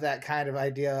have that kind of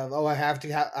idea of, oh, I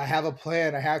have a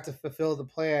plan, I have to fulfill the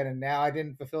plan, and now I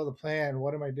didn't fulfill the plan,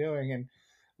 what am I doing? And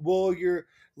well, your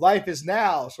life is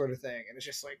now, sort of thing. And it's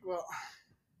just like, well,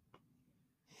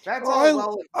 that's all Oh,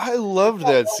 well. I It's loved all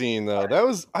that well. scene though.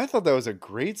 I thought that was a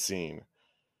great scene.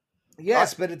 I,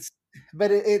 Yes, but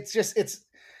it's just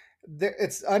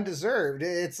it's undeserved.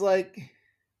 It's like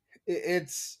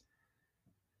it's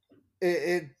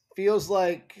it feels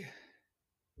like,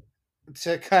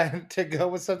 to kind of to go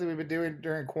with something we've been doing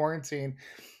during quarantine,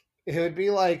 it would be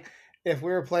like if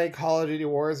we were playing Call of Duty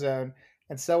Warzone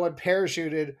and someone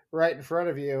parachuted right in front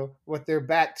of you with their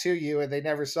back to you and they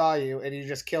never saw you and you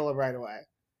just kill them right away.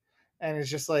 And it's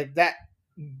just like that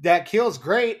kill's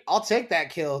great. I'll take that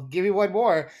kill. Give me one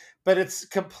more. But it's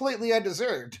completely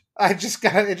undeserved. It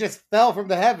just fell from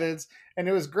the heavens and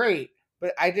it was great.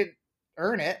 But I didn't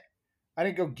earn it. I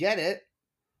didn't go get it.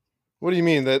 what do you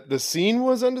mean that the scene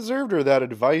was undeserved or that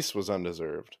advice was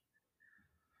undeserved?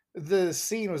 The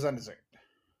scene was undeserved.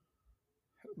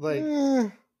 Like Eh,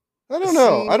 I the don't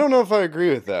know. I scene, don't know if I agree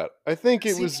with that. I think the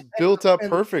it scene was built up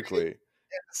and the perfectly.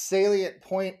 salient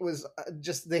point was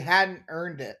just they hadn't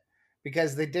earned it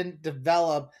because they didn't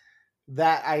develop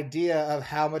that idea of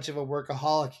how much of a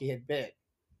workaholic he had been.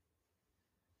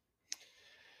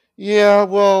 Yeah,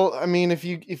 well, I mean, if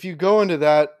you go into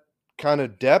that kind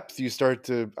of depth, you start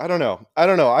to I don't know. I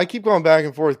don't know. I keep going back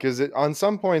and forth because on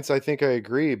some points I think I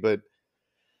agree, but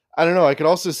I don't know. I could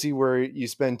also see where you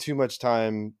spend too much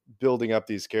time building up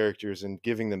these characters and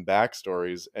giving them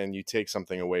backstories, and you take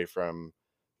something away from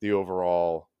the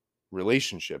overall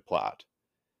relationship plot.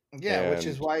 Yeah, which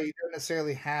is And why you don't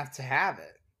necessarily have to have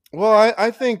it. well,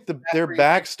 I think That's their where you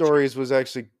make the choice. backstories was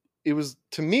actually it was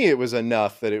to me it was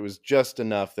enough that it was just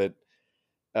enough that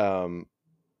um,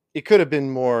 it could have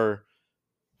been more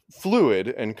fluid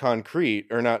and concrete,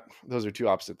 or not. Those are two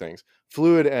opposite things.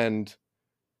 Fluid and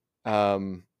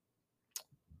um,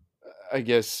 I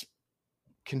guess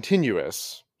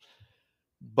continuous,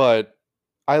 but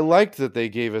I liked that they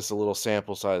gave us a little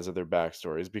sample size of their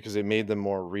backstories because it made them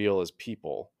more real as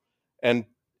people. And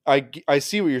I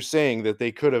see what you're saying that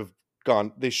they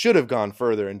should have gone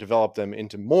further and developed them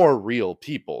into more real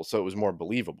people so it was more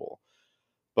believable.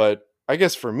 But I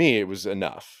guess for me it was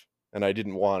enough and I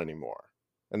didn't want any more.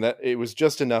 And that it was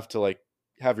just enough to like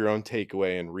have your own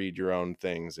takeaway and read your own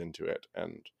things into it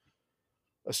and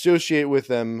associate with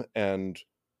them and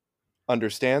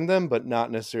understand them, but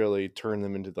not necessarily turn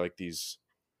them into like these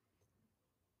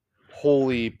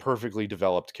wholly perfectly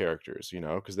developed characters,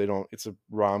 because they don't it's a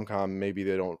rom-com, maybe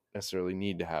they don't necessarily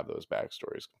need to have those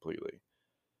backstories completely.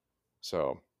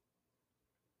 So,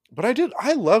 but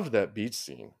I loved that beach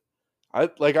scene.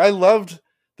 I loved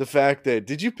the fact that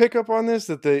did you pick up on this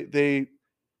that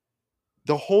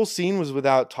the whole scene was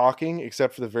without talking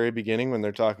except for the very beginning when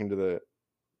they're talking to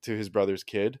his brother's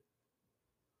kid,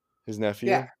 his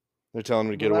Yeah, nephew. They're telling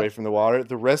him to get well, away from the water.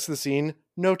 The rest of the scene,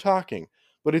 no talking.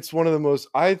 But it's one of the most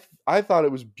I thought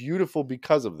it was beautiful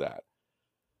because of that.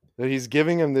 That he's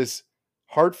giving him this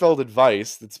heartfelt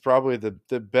advice that's probably the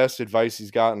best advice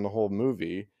he's got in the whole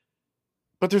movie,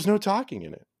 but there's no talking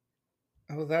in it.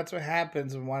 that's what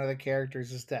happens when one of the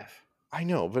characters is deaf. I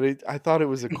know, but I thought it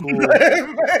was a cool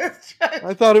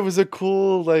I thought it was a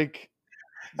cool like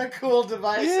A cool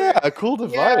device yeah, there. a cool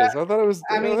Yeah, device. I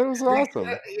I thought mean, it was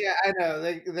awesome. yeah, I know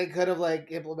they could have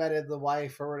like implemented the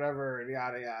wife or whatever,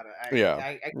 yada yada. Yeah.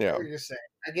 I get Yeah. what you're saying.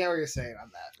 I get what you're saying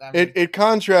on that. I It mean, it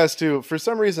contrasts to for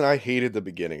some reason I hated the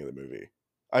beginning of the movie.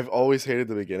 I've always hated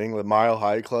the beginning, the Mile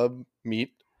High Club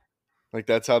meet. Like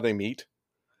that's how they meet.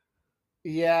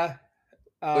 yeah,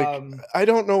 Like, Um, I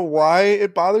don't know why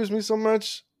it bothers me so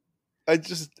much. I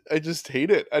just hate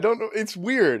it. I don't know. It's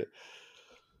weird.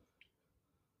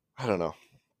 I don't know.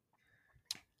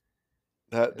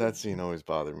 That scene always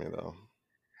bothered me though.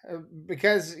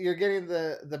 because you're getting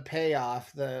the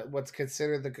payoff, the what's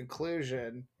considered the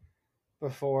conclusion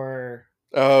before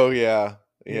Oh yeah.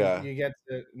 you Yeah. you get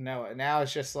to know it. Now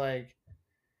it's just like,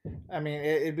 I mean,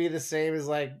 it'd be the same as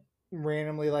like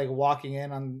randomly like walking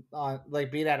in on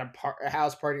like being at a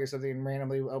house party or something and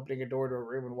randomly opening a door to a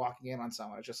room and walking in on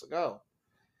someone. It's just like, oh,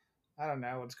 I don't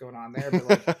know what's going on there, but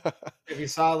like if you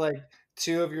saw like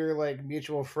two of your like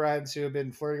mutual friends who have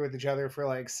been flirting with each other for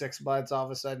like 6 months, all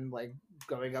of a sudden like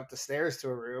going up the stairs to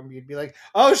a room, you'd be like,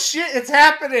 "Oh shit, it's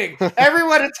happening!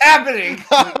 Everyone, it's happening!"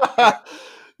 Like,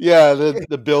 Yeah,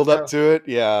 the build up so to it.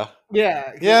 Yeah.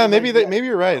 yeah, Yeah, like maybe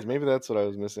you're right. Maybe that's what I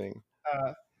was missing.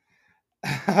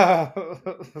 yeah.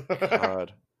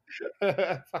 God.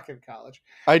 Fucking college.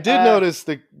 I did Uh, notice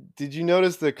the Did you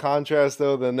notice the contrast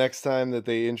though the next time that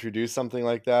they introduced something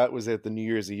like that was at the New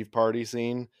Year's Eve party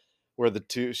scene where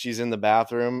she's in the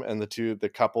bathroom and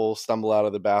the couple stumble out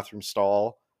of the bathroom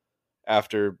stall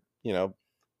after,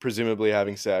 presumably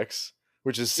having sex,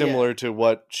 which is yeah. similar to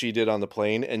what she did on the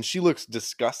plane, and she looks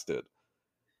disgusted.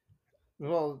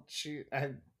 Well, she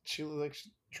looks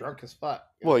drunk as fuck.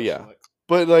 Is Well, what she yeah. looks.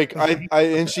 But like I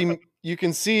and she you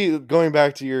can see, going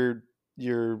back to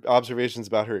your observations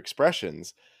about her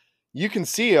expressions, you can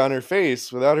see on her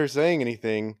face without her saying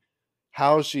anything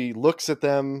how she looks at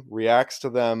them, reacts to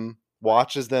them,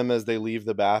 watches them as they leave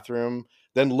the bathroom,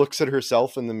 then looks at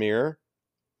herself in the mirror,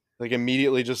 like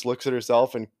immediately just looks at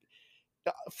herself. And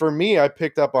for me, I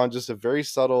picked up on just a very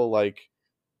subtle, like,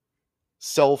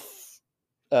 self,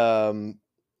 um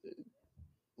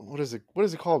what is it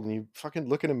called when you fucking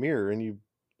look in a mirror and you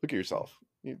look at yourself?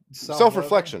 Self Self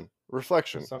loathing.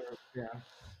 reflection.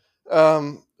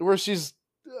 Yeah. Where she's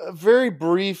a very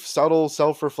brief, subtle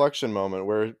self reflection moment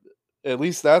where, at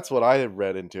least that's what I had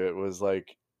read into it, was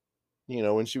like,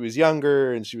 when she was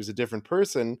younger and she was a different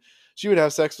person, she would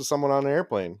have sex with someone on an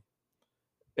airplane.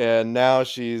 And now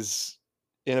she's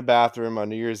in a bathroom on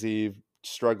New Year's Eve,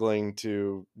 struggling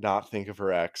to not think of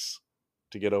her ex,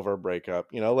 to get over a breakup.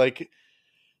 Like,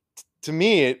 to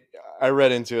me, I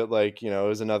read into it like, it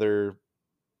was another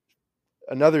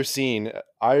scene.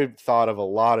 I thought of a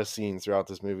lot of scenes throughout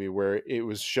this movie where it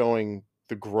was showing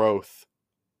the growth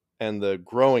and the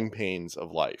growing pains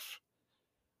of life,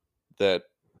 that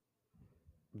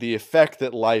the effect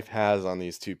that life has on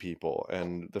these two people,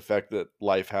 and the effect that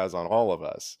life has on all of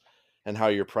us, and how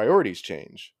your priorities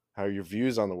change, how your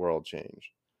views on the world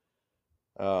change.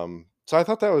 So I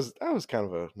thought that was kind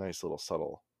of a nice little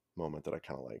subtle moment that I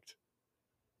kind of liked.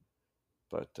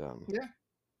 But Yeah,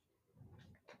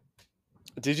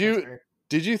 did that's you fair.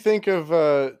 did you think of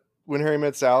When Harry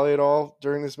Met Sally at all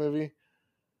during this movie?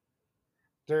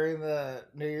 During the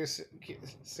New Year's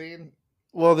scene,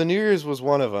 Well, the New Year's was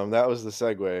one of them. That was the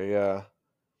segue, yeah.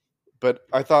 But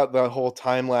I thought the whole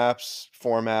time lapse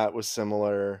format was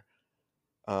similar.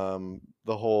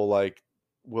 The whole, like,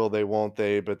 will they, won't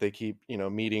they, but they keep,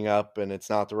 meeting up and it's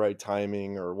not the right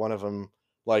timing, or one of them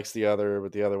likes the other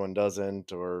but the other one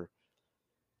doesn't, or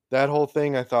that whole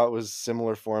thing I thought was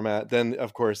similar format. Then,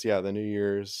 of course, yeah, the New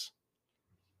Year's.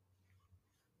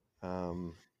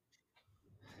 Um,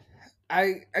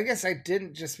 I guess I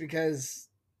didn't, just because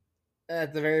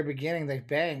at the very beginning they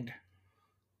banged.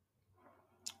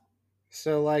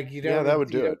 So like yeah, that would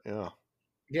do it. Yeah.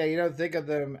 you don't think of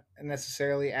them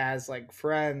necessarily as like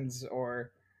friends,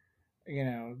 or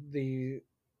the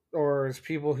or as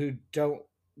people who don't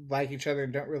like each other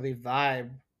and don't really vibe,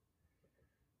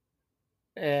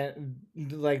 and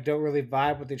like don't really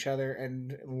vibe with each other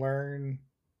and learn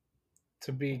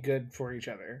to be good for each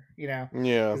other, Yeah.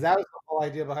 because that was the whole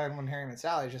idea behind When Harry Met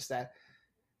Sally, just that,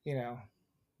 you know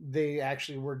they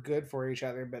actually were good for each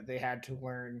other, but they had to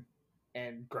learn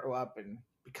and grow up and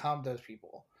become those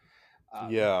people.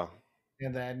 um, Yeah.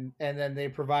 and then they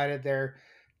provided their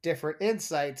different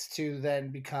insights to then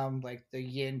become like the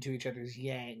yin to each other's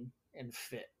yang and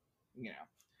fit.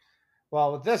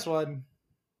 Well, with this one,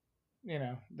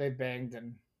 they banged,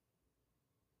 and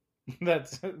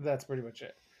that's pretty much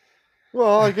it.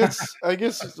 Well, I guess the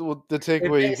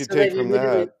takeaway you could So then take from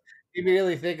that. you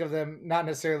immediately think of them not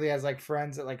necessarily as like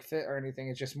friends that like fit or anything.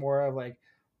 It's just more of like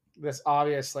this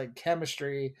obvious like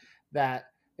chemistry that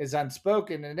is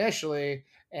unspoken initially,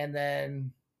 and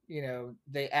then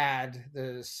they add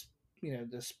this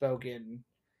the spoken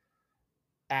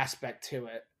aspect to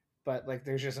it, but like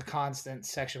there's just a constant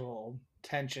sexual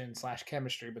tension slash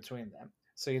chemistry between them.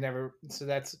 So you never so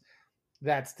that's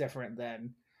different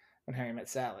than When Harry Met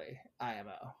Sally,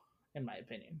 IMO. in my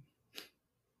opinion.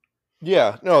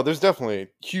 Yeah, no, there's definitely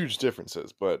huge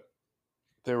differences, but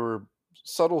there were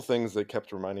subtle things that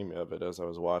kept reminding me of it as I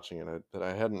was watching it that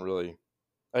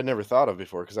I'd never thought of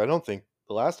before. Because I don't think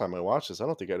the last time I watched this, I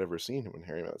don't think I'd ever seen When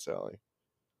Harry Met Sally.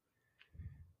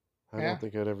 I Yeah. don't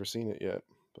think I'd ever seen it yet.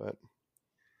 But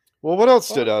well, what else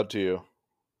Well, stood out to you?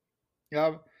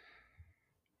 yeah.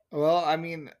 Well, I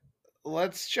mean,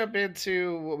 let's jump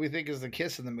into what we think is the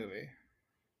kiss in the movie.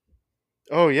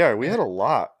 Oh yeah, we had a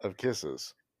lot of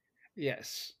kisses.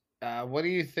 Yes. What do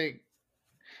you think?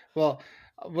 Well,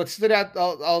 what stood out?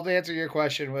 I'll answer your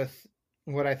question with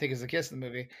what I think is the kiss in the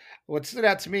movie. What stood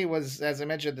out to me was, as I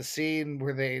mentioned, the scene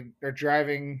where they are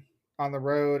driving on the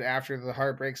road after the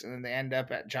heartbreaks, and then they end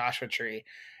up at Joshua Tree,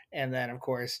 and then of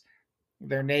course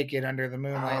they're naked under the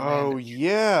moonlight. And they end Oh up,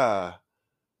 yeah.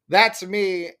 that to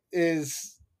me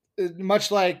is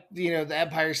much like the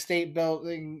Empire State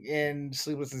Building in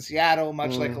Sleepless in Seattle,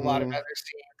 much like a lot of Mm-hmm. other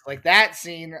scenes. Like that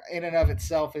scene in and of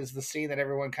itself is the scene that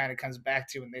everyone kind of comes back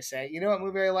to when they say, you know what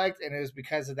movie I liked, and it was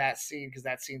because of that scene, because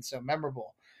that scene's so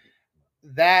memorable.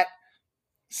 That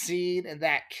scene and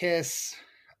that kiss,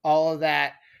 all of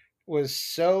that was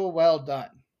so well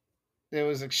done. It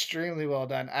was extremely well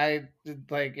done. I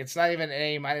like it's not even an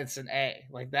A minus, an A.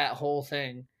 Like that whole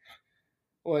thing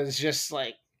was just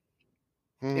like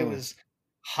it Hmm. was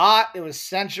hot, it was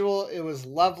sensual, it was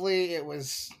lovely, it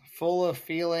was full of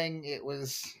feeling. It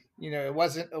was, it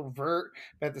wasn't overt,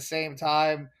 but at the same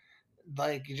time,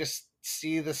 like you just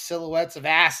see the silhouettes of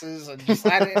asses and just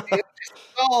I didn't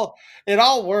it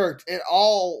all worked. It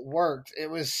all worked. It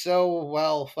was so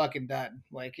well fucking done.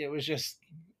 Like it was just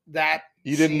that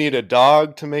You didn't need a scene.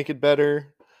 dog to make it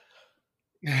better.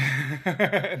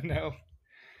 No,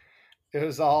 it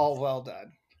was all well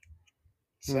done.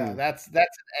 So Hmm. that's an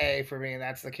A for me, and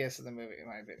that's the kiss of the movie, in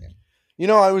my opinion.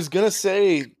 I was gonna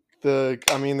say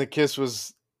the kiss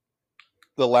was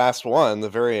the last one, the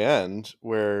very end,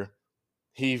 where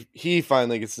he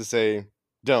finally gets to say,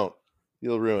 "Don't,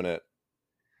 you'll ruin it."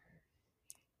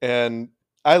 And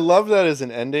I love that as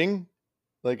an ending.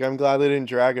 Like I'm glad they didn't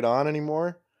drag it on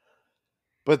anymore.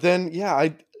 But then, yeah,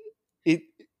 it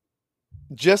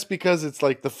just because it's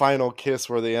like the final kiss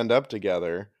where they end up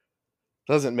together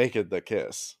doesn't make it the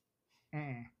kiss.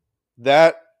 Mm.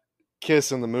 That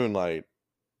kiss in the moonlight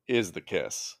is the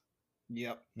kiss.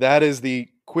 Yep. That is the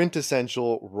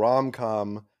quintessential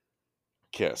rom-com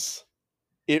kiss.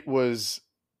 It was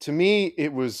to me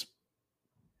it was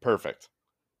perfect.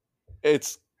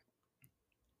 It's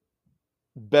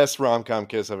best rom-com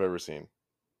kiss I've ever seen.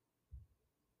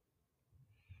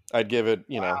 I'd give it,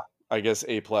 I guess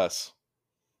A plus.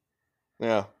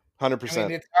 Yeah, I mean,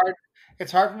 100%.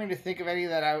 it's hard for me to think of any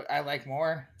that I like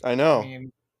more. I I know.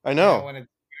 mean, I know. when it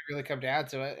really come down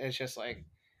to it, it's just like,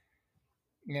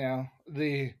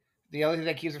 the only thing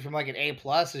that keeps it from like an A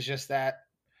plus is just that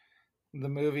the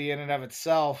movie in and of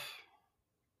itself,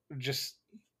 just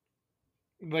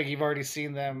like you've already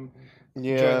seen them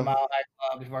enjoy the Yeah. Mile High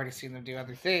Club, you've already seen them do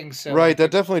other things, so Right, like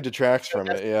that definitely detracts so it from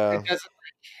it. doesn't Yeah. it doesn't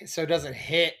so it doesn't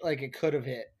hit like it could have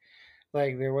hit.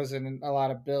 Like there wasn't a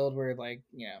lot of build where like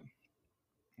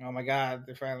oh my god,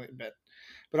 they're finally,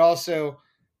 but also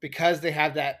because they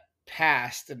have that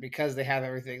past and because they have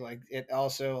everything, like it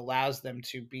also allows them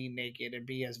to be naked and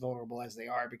be as vulnerable as they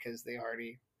are because they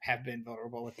already have been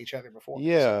vulnerable with each other before. So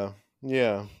Yeah.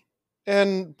 Yeah.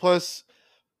 And plus,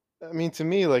 I mean, to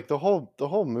me, like the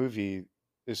whole movie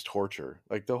is torture.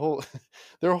 Like the whole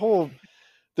their whole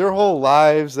their whole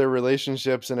lives, their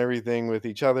relationships and everything with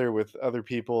each other, with other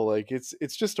people, like it's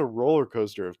just a roller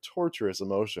coaster of torturous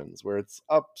emotions where it's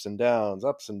ups and downs,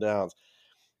 ups and downs.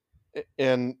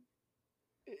 And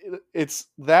it's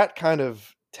that kind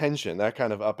of tension, that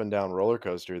kind of up and down roller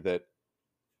coaster that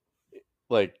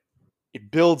like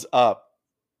it builds up.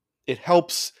 It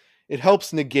helps it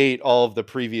helps negate all of the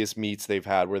previous meets they've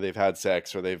had where they've had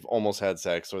sex or they've almost had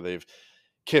sex or they've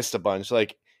kissed a bunch.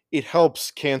 Like it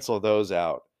helps cancel those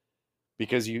out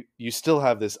because you still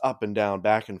have this up and down,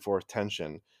 back and forth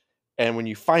tension. And when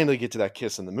you finally get to that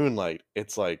kiss in the moonlight,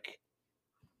 it's like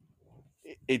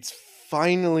it's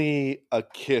finally a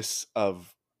kiss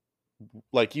of,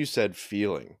 like you said,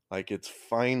 feeling. Like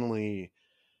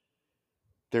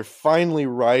they're finally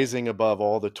rising above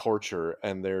all the torture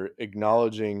and they're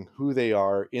acknowledging who they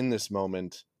are in this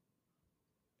moment,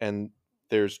 and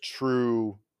there's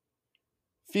true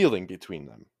feeling between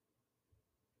them.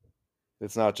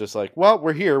 It's not just like, well,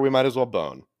 we're here, we might as well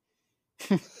bone.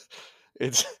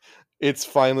 it's it's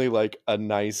finally like a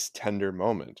nice tender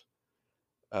moment.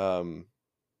 Um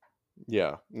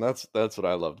yeah, and that's what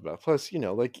I loved about it. Plus,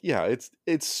 like, yeah,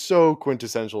 it's so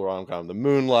quintessential rom-com. The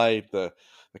moonlight,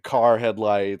 the car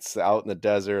headlights out in the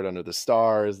desert under the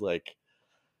stars. Like,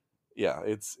 yeah,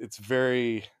 it's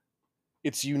very,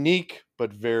 it's unique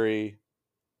but very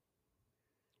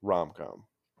rom-com.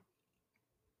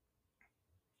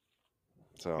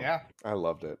 So Yeah, I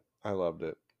loved it. I loved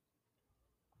it.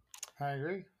 I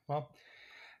agree. Well,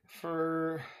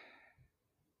 for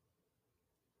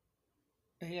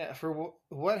yeah, for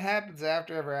what happens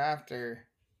after ever after,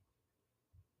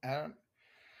 I don't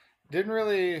didn't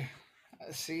really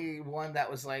see one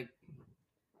that was like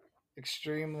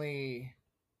extremely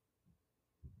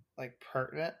like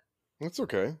pertinent. It's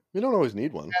okay. You don't always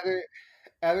need one.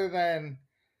 Other than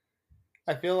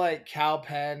I feel like Cal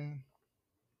Penn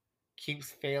keeps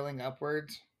failing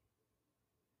upwards.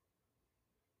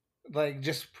 Like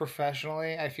just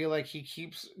professionally, I feel like he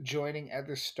keeps joining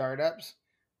other startups.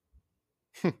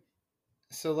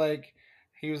 So like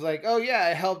he was like, "Oh yeah,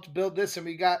 I helped build this and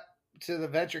we got to the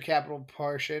venture capital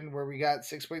portion where we got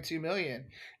 6.2 million."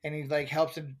 And he like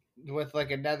helps him with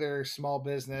like another small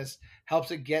business,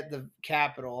 helps it get the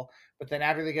capital, but then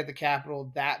after they get the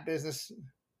capital, that business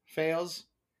fails.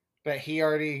 But he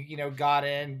already, got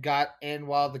in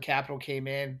while the capital came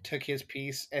in, took his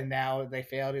piece, and now they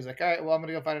failed. He's like, all right, well, I'm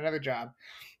gonna go find another job.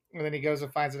 And then he goes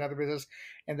and finds another business,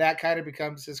 and that kind of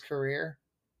becomes his career.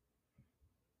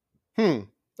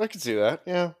 I can see that.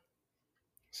 Yeah.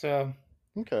 So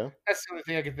Okay. that's the only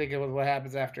thing I can think of with what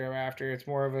happens after. It's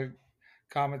more of a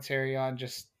commentary on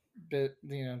just the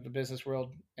business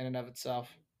world in and of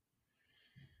itself,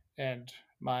 and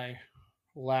my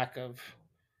lack of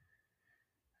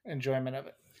enjoyment of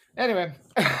it. Anyway,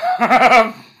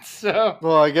 so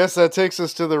Well, I guess that takes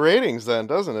us to the ratings then,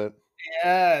 doesn't it?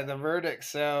 yeah, the verdict.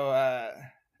 So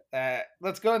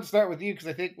let's go and start with you because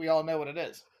I think we all know what it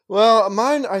is. Well,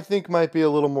 mine I think might be a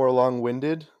little more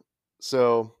long-winded.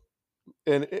 So,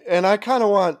 and I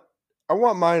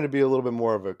want mine to be a little bit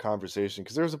more of a conversation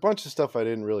because there's a bunch of stuff I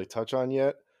didn't really touch on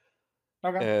yet,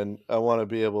 Okay. and I want to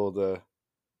be able to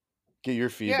get your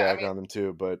Yeah, I feedback mean, on them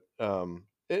too. But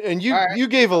and all you right, you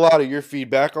gave a lot of your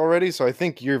feedback already, so I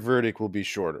think your verdict will be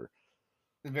shorter.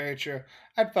 very true.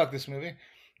 I'd fuck this movie,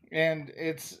 and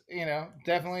it's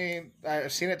definitely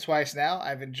I've seen it twice now.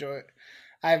 I've enjoyed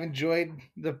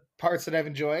the parts that I've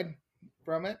enjoyed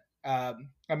from it.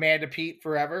 Amanda Peet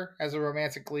forever as a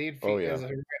romantic lead, Oh as yeah. a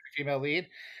romantic female lead,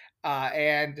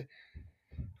 and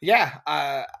yeah,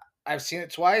 I've seen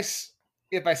it twice.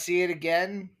 If I see it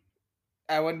again,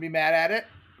 I wouldn't be mad at it,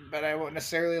 but I won't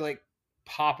necessarily like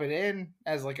pop it in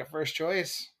as like a first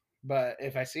choice. But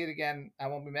if I see it again, I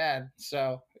won't be mad.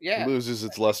 So It yeah, loses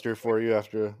its luster for you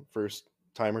after the first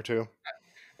time or two.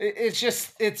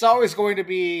 it's always going to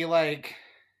be like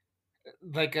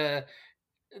a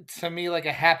to me like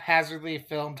a haphazardly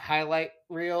filmed highlight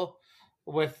reel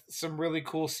with some really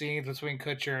cool scenes between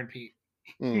Kutcher and Pete.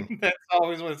 Hmm. That's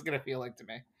always what it's gonna feel like to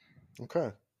me.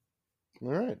 Okay. All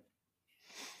right.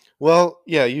 Well,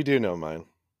 yeah, you do know mine.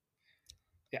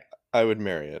 Yeah, I would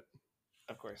marry it.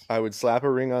 of course. I would slap a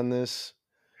ring on this.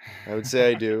 I would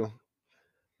say I do,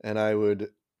 and I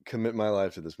would commit my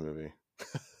life to this movie.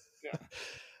 Yeah.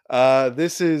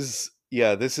 This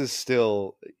is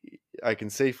still, I can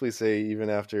safely say, even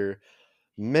after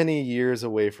many years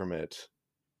away from it,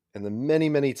 and the many,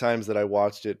 many times that I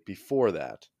watched it before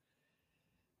that,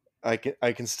 I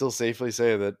can still safely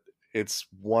say that it's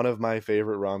one of my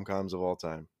favorite rom coms of all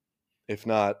time, if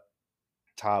not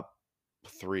top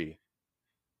three.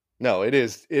 No, it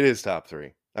is top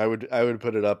three. I would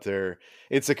put it up there.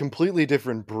 It's a completely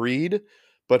different breed,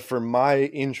 but for my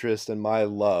interest and my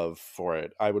love for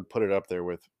it, I would put it up there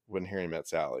with When Harry Met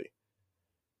Sally.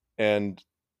 And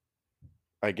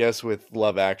I guess with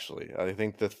Love Actually, I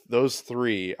think those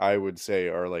three I would say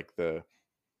are like the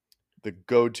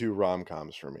go-to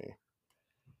rom-coms for me.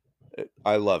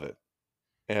 I love it.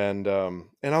 And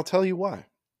I'll tell you why.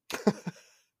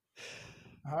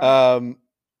 All right. um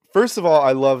First of all,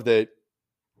 I love that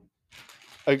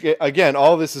again,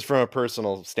 all this is from a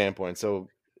personal standpoint, so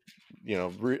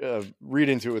read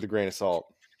into it with a grain of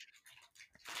salt.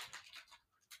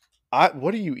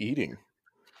 What are you eating?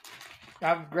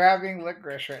 I'm grabbing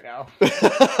licorice right now.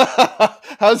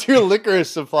 How's your licorice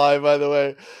supply, by the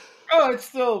way? Oh, it's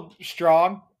still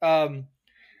strong.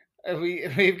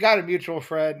 We've got a mutual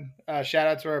friend. Shout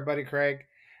out to our buddy Craig.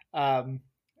 Um,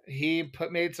 he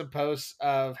made some posts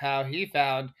of how he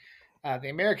found the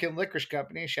American Licorice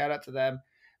Company. Shout out to them.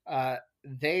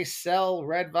 They sell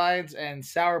red vines and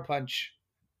sour punch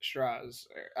straws.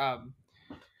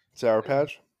 Sour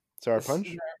Patch, Sour s-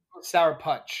 Punch. Sour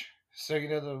punch. So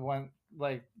the one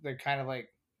like they're kind of like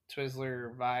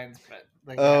Twizzler vines, but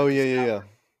like they Oh have the yeah, yeah, yeah.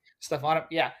 stuff on them.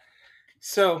 Yeah.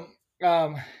 So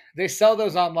um, they sell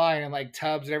those online in like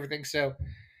tubs and everything. So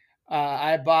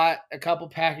I bought a couple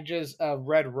packages of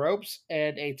red ropes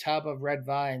and a tub of red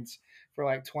vines for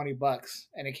like $20,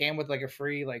 and it came with like a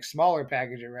free like smaller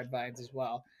package of red vines as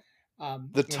well. The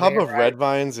When they tub of arrived. red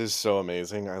vines is so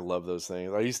amazing. I love those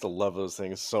things. I used to love those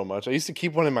things so much. I used to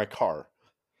keep one in my car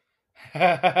in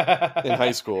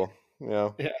high school.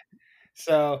 Yeah. Yeah.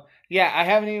 So yeah, I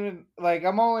haven't even like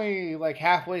I'm only like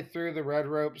halfway through the red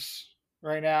ropes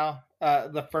right now.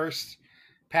 The first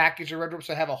package of red ropes.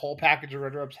 I have a whole package of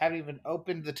red ropes. Haven't even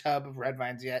opened the tub of red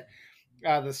vines yet.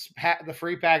 The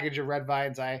free package of red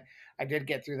vines, I did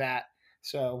get through that.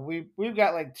 So we've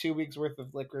got like 2 weeks worth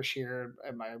of licorice here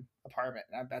in my apartment,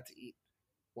 and I'm about to eat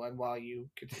one while you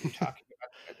continue talking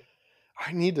about the movie.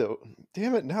 I need to.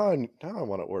 Damn it! Now I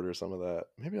want to order some of that.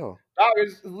 Maybe I'll. Oh,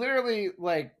 it's literally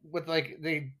like with like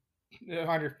they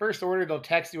on your first order they'll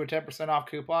text you a 10% off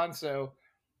coupon. So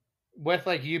with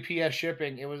like UPS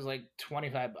shipping, it was like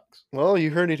 $25. Well, you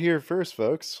heard it here first,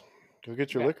 folks. Go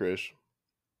get your Yeah, licorice.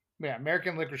 yeah,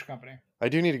 American Licorice Company. I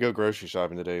do need to go grocery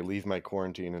shopping today. Leave my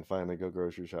quarantine and finally go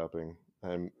grocery shopping.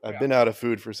 I've Yeah. been out of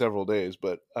food for several days,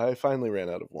 but I finally ran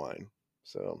out of wine.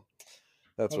 So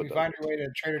that's Well, if what you does find it. your way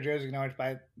to Trader Joe's, you can always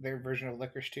buy their version of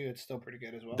licorice too. It's still pretty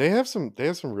good as well. They have some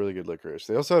really good licorice.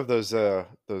 They also have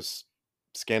those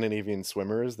Scandinavian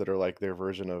swimmers that are like their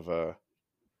version of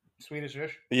Swedish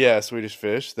fish. yeah, Swedish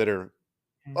fish that are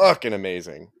Mm-hmm. fucking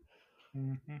amazing.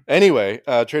 Mm-hmm. Anyway,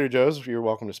 Trader Joe's, you're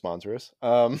welcome to sponsor us.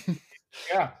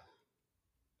 Yeah.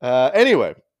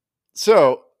 Anyway,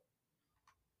 so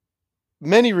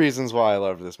many reasons why I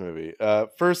loved this movie.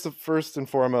 First and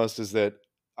foremost is that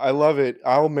I love it.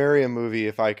 I'll marry a movie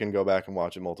if I can go back and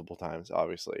watch it multiple times.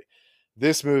 Obviously,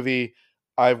 this movie,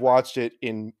 I've watched it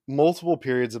in multiple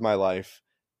periods of my life,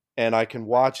 and I can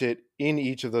watch it in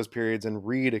each of those periods and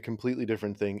read a completely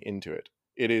different thing into it.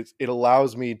 It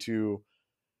allows me to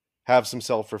have some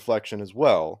self-reflection as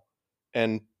well.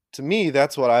 And to me,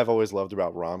 that's what I've always loved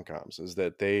about rom-coms is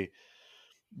that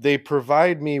they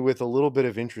provide me with a little bit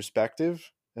of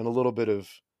introspective and a little bit of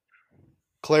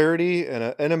clarity and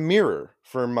a mirror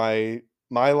for my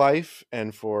life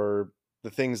and for the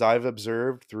things I've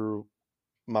observed through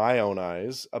my own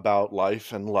eyes about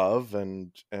life and love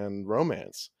and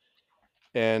romance.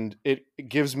 And it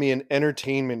gives me an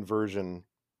entertainment version,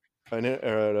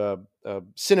 a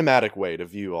cinematic way to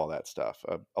view all that stuff,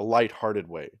 a lighthearted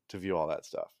way to view all that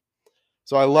stuff.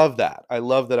 So I love that. I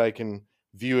love that I can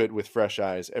view it with fresh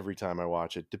eyes every time I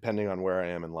watch it, depending on where I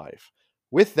am in life.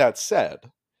 With that said,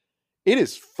 it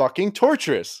is fucking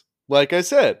torturous, like I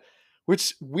said,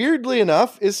 which weirdly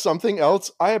enough is something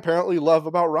else I apparently love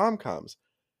about rom coms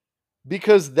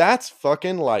because that's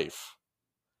fucking life.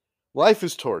 Life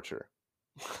is torture.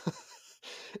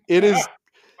 It is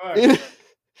Ah, fuck. in,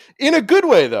 in a good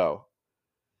way though.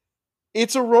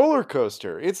 It's a roller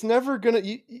coaster. It's never gonna.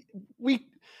 We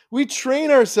we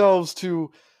train ourselves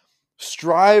to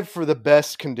strive for the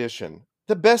best condition.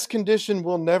 The best condition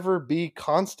will never be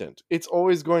constant. It's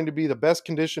always going to be the best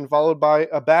condition followed by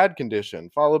a bad condition,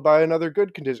 followed by another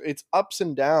good condition. It's ups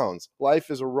and downs. Life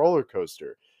is a roller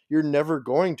coaster. You're never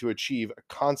going to achieve a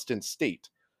constant state.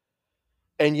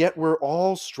 And yet we're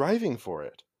all striving for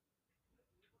it.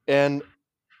 And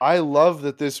I love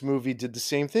that this movie did the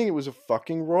same thing. It was a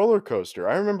fucking roller coaster.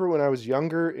 I remember when I was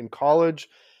younger in college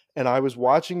and I was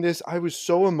watching this, I was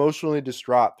so emotionally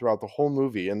distraught throughout the whole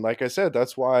movie. And like I said,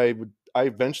 that's why I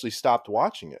eventually stopped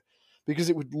watching it because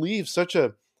it would leave such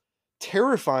a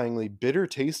terrifyingly bitter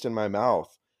taste in my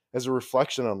mouth as a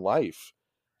reflection on life.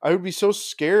 I would be so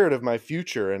scared of my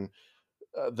future and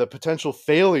the potential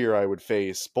failure I would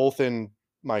face both in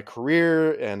my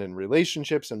career and in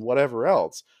relationships and whatever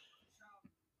else.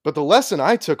 But the lesson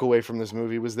I took away from this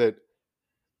movie was that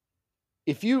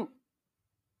if you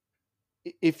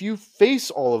if you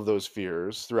face all of those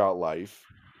fears throughout life,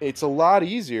 it's a lot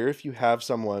easier if you have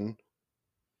someone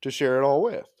to share it all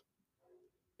with.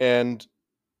 And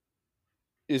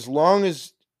as long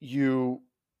as you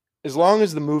as long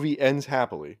as the movie ends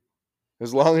happily,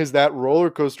 as long as that roller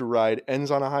coaster ride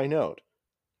ends on a high note,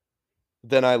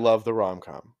 then I love the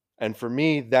rom-com. And for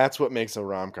me, that's what makes a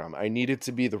rom-com. I need it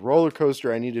to be the roller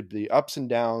coaster, I needed the ups and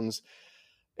downs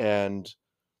and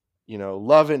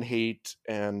love and hate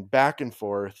and back and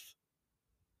forth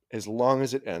as long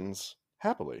as it ends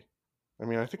happily. I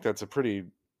mean, I think that's a pretty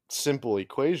simple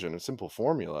equation, a simple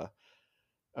formula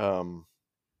um,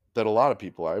 that a lot of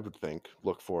people, I would think,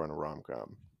 look for in a rom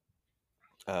com.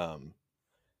 Um,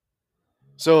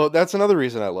 so that's another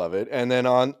reason I love it. And then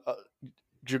on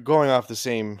going off the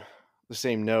same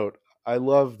note, I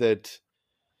love that.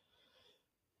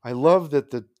 I love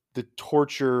that the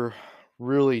torture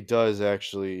really does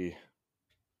actually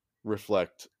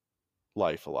reflect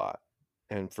life a lot.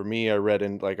 And for me, I read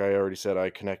in, like I already said,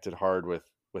 I connected hard with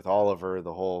Oliver,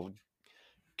 the whole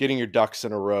getting your ducks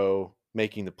in a row,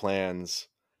 making the plans.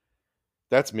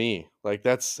 That's me. Like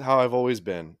that's how I've always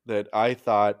been. That I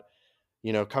thought,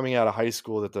 coming out of high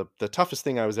school, that the toughest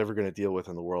thing I was ever going to deal with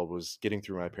in the world was getting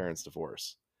through my parents'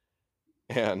 divorce.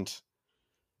 And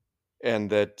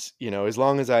that, as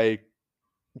long as I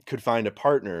could find a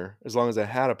partner, as long as I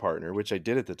had a partner, which I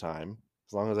did at the time,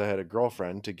 as long as I had a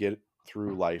girlfriend to get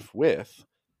through life with,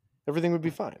 everything would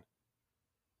be fine,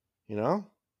 you know?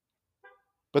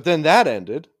 But then that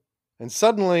ended, and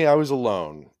suddenly I was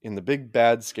alone in the big,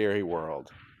 bad, scary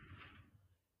world.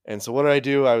 And so what did I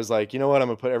do? I was like, you know what? I'm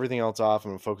going to put everything else off.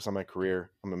 I'm going to focus on my career.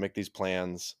 I'm going to make these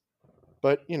plans.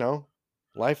 But,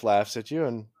 life laughs at you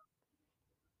and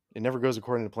it never goes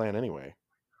according to plan anyway.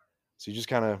 So you just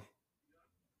kind of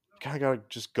got to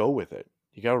just go with it.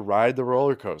 You got to ride the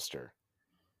roller coaster.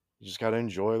 You just got to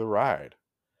enjoy the ride.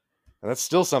 And that's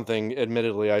still something,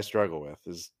 admittedly, I struggle with,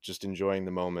 is just enjoying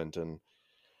the moment. And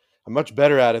I'm much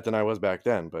better at it than I was back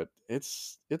then. But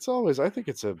it's always, I think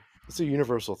it's a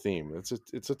universal theme.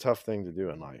 It's a tough thing to do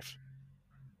in life.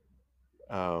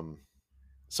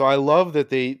 So I love that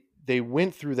they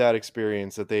went through that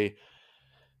experience, that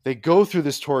they go through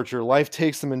this torture. Life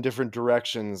takes them in different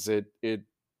directions. It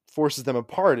forces them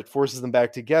apart. It forces them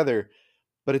back together.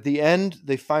 But at the end,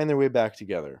 they find their way back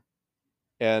together.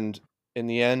 And in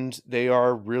the end, they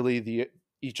are really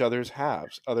each other's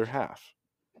other half.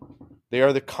 They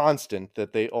are the constant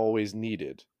that they always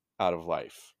needed out of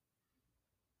life.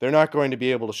 They're not going to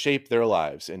be able to shape their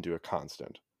lives into a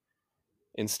constant.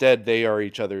 Instead, they are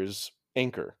each other's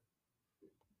anchor.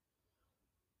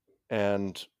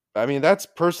 And I mean, that's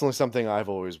personally something I've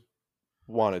always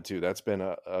wanted to. That's been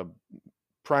a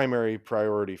primary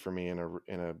priority for me in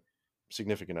a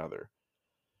significant other.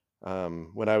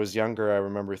 When I was younger, I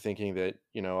remember thinking that,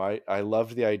 I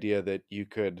loved the idea that you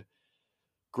could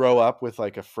grow up with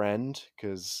like a friend,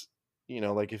 because,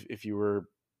 like if you were,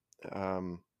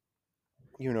 um,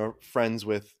 friends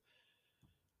with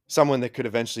someone that could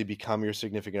eventually become your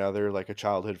significant other, like a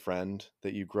childhood friend,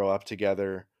 that you grow up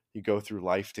together, you go through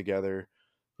life together.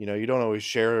 You don't always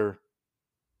share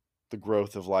the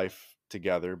growth of life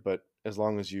together, but as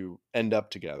long as you end up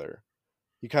together,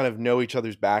 you kind of know each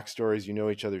other's backstories, you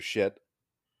know each other's shit.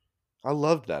 I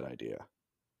loved that idea.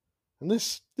 And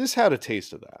this had a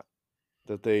taste of that.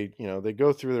 That they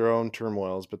go through their own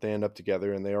turmoils, but they end up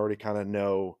together and they already kind of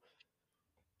know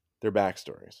their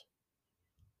backstories.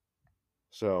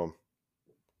 So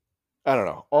I don't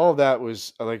know. All of that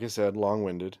was, like I said,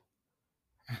 long-winded.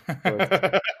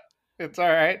 But It's all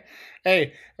right.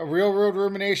 Hey, a real world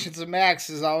ruminations of Max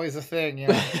is always a thing,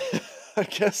 I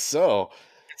guess so.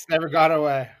 It's never gone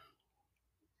away.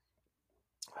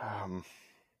 Um,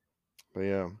 but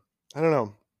yeah, I don't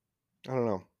know. I don't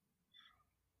know.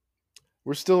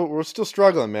 We're still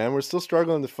struggling, man. We're still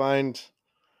struggling to find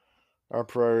our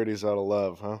priorities out of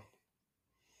love, huh?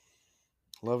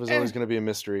 Love is Eh, always going to be a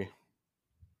mystery.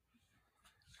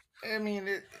 I mean,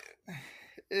 it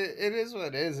is what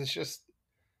it is. It's just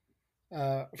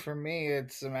for me,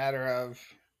 it's a matter of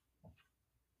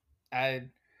I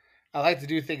I like to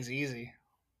do things easy,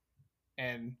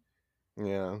 and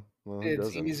Yeah. Well, who it's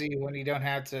doesn't? easy when you don't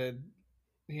have to,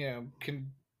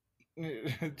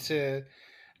 to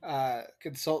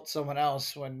consult someone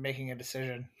else when making a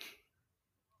decision.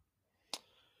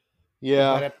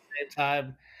 Yeah. But at the same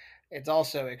time, it's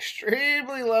also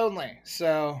extremely lonely.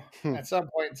 So at some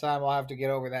point in time, I'll have to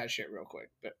get over that shit real quick.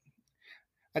 But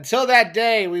until that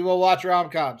day, we will watch rom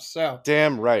coms. So,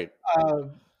 Damn right.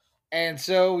 um, and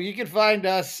so you can find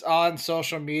us on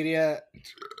social media.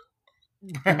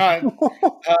 On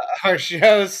our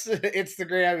show's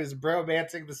Instagram is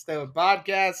Bromancing the Stone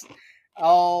Podcast.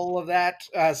 All of that.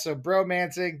 So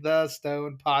Bromancing the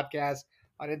Stone Podcast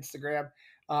on Instagram.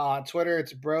 On Twitter,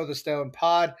 it's Bro the Stone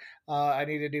Pod. I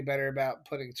need to do better about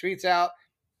putting tweets out.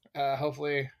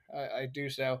 Hopefully, I do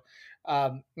so.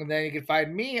 And then you can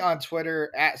find me on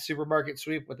Twitter at Supermarket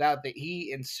Sweep without the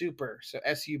E in super. So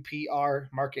SUPR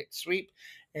Market Sweep.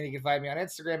 And you can find me on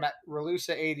Instagram at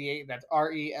Relusa88. That's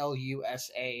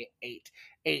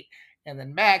RELUSA88. And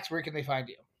then Max, where can they find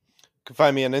you? You can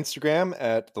find me on Instagram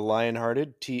at the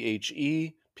Lionhearted,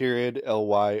 THE_LYONHEARTED.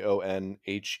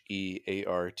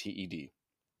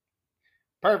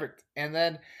 Perfect. And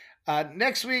then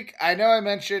next week, I know I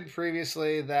mentioned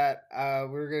previously that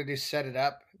we were going to do Set It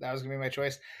Up. That was going to be my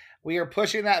choice. We are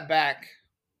pushing that back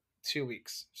 2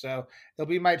 weeks. So it'll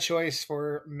be my choice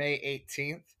for May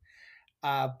 18th.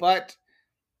 But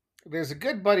there's a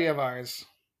good buddy of ours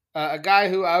A guy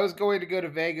who I was going to go to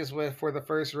Vegas with for the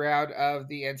first round of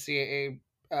the NCAA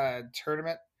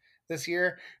tournament this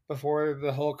year before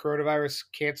the whole coronavirus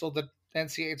canceled the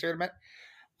NCAA tournament.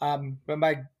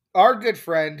 But our good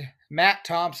friend Matt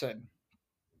Thompson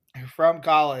from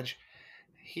college,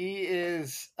 he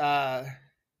is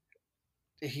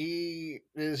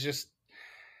just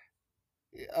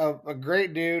a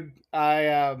great dude.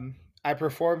 I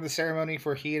performed the ceremony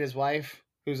for he and his wife,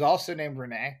 who's also named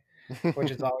Renee,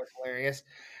 which is always hilarious.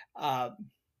 Um,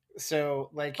 so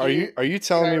like Are you he and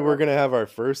telling I me we're were, gonna have our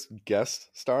first guest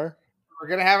star? we're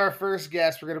gonna have our first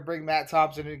guest. We're gonna bring Matt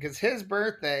Thompson in because his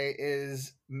birthday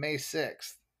is May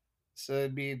 6th. So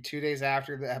it'd be 2 days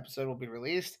after the episode will be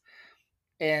released.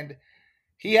 And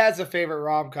he has a favorite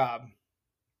rom com.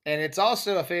 And it's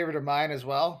also a favorite of mine as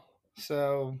well.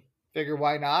 So figure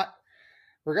why not?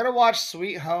 We're gonna watch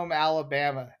Sweet Home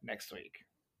Alabama next week.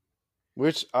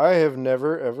 Which I have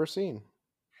never ever seen.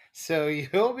 So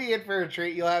you'll be in for a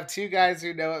treat. You'll have two guys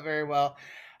who know it very well.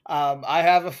 I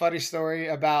have a funny story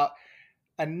about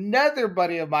another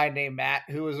buddy of mine named Matt,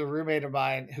 who was a roommate of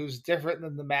mine, who's different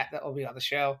than the Matt that will be on the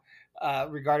show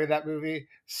regarding that movie.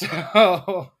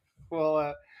 So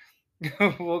we'll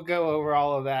we'll go over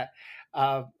all of that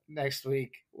next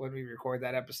week when we record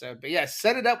that episode. But yeah,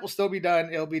 Set It Up will still be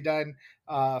done. It'll be done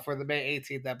for the May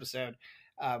 18th episode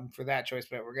for that choice.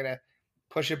 But we're gonna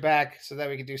push it back so that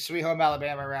we can do Sweet Home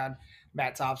Alabama around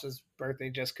Matt Thompson's birthday,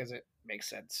 just because it makes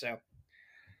sense. So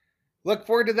look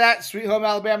forward to that. Sweet Home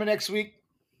Alabama next week.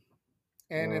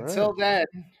 And All until right.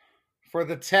 then, for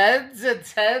the tens and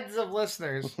tens of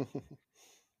listeners,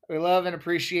 we love and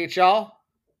appreciate y'all.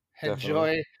 Definitely.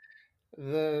 Enjoy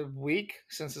the week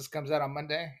since this comes out on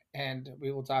Monday, and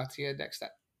we will talk to you next time.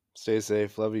 Stay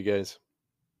safe. Love you guys.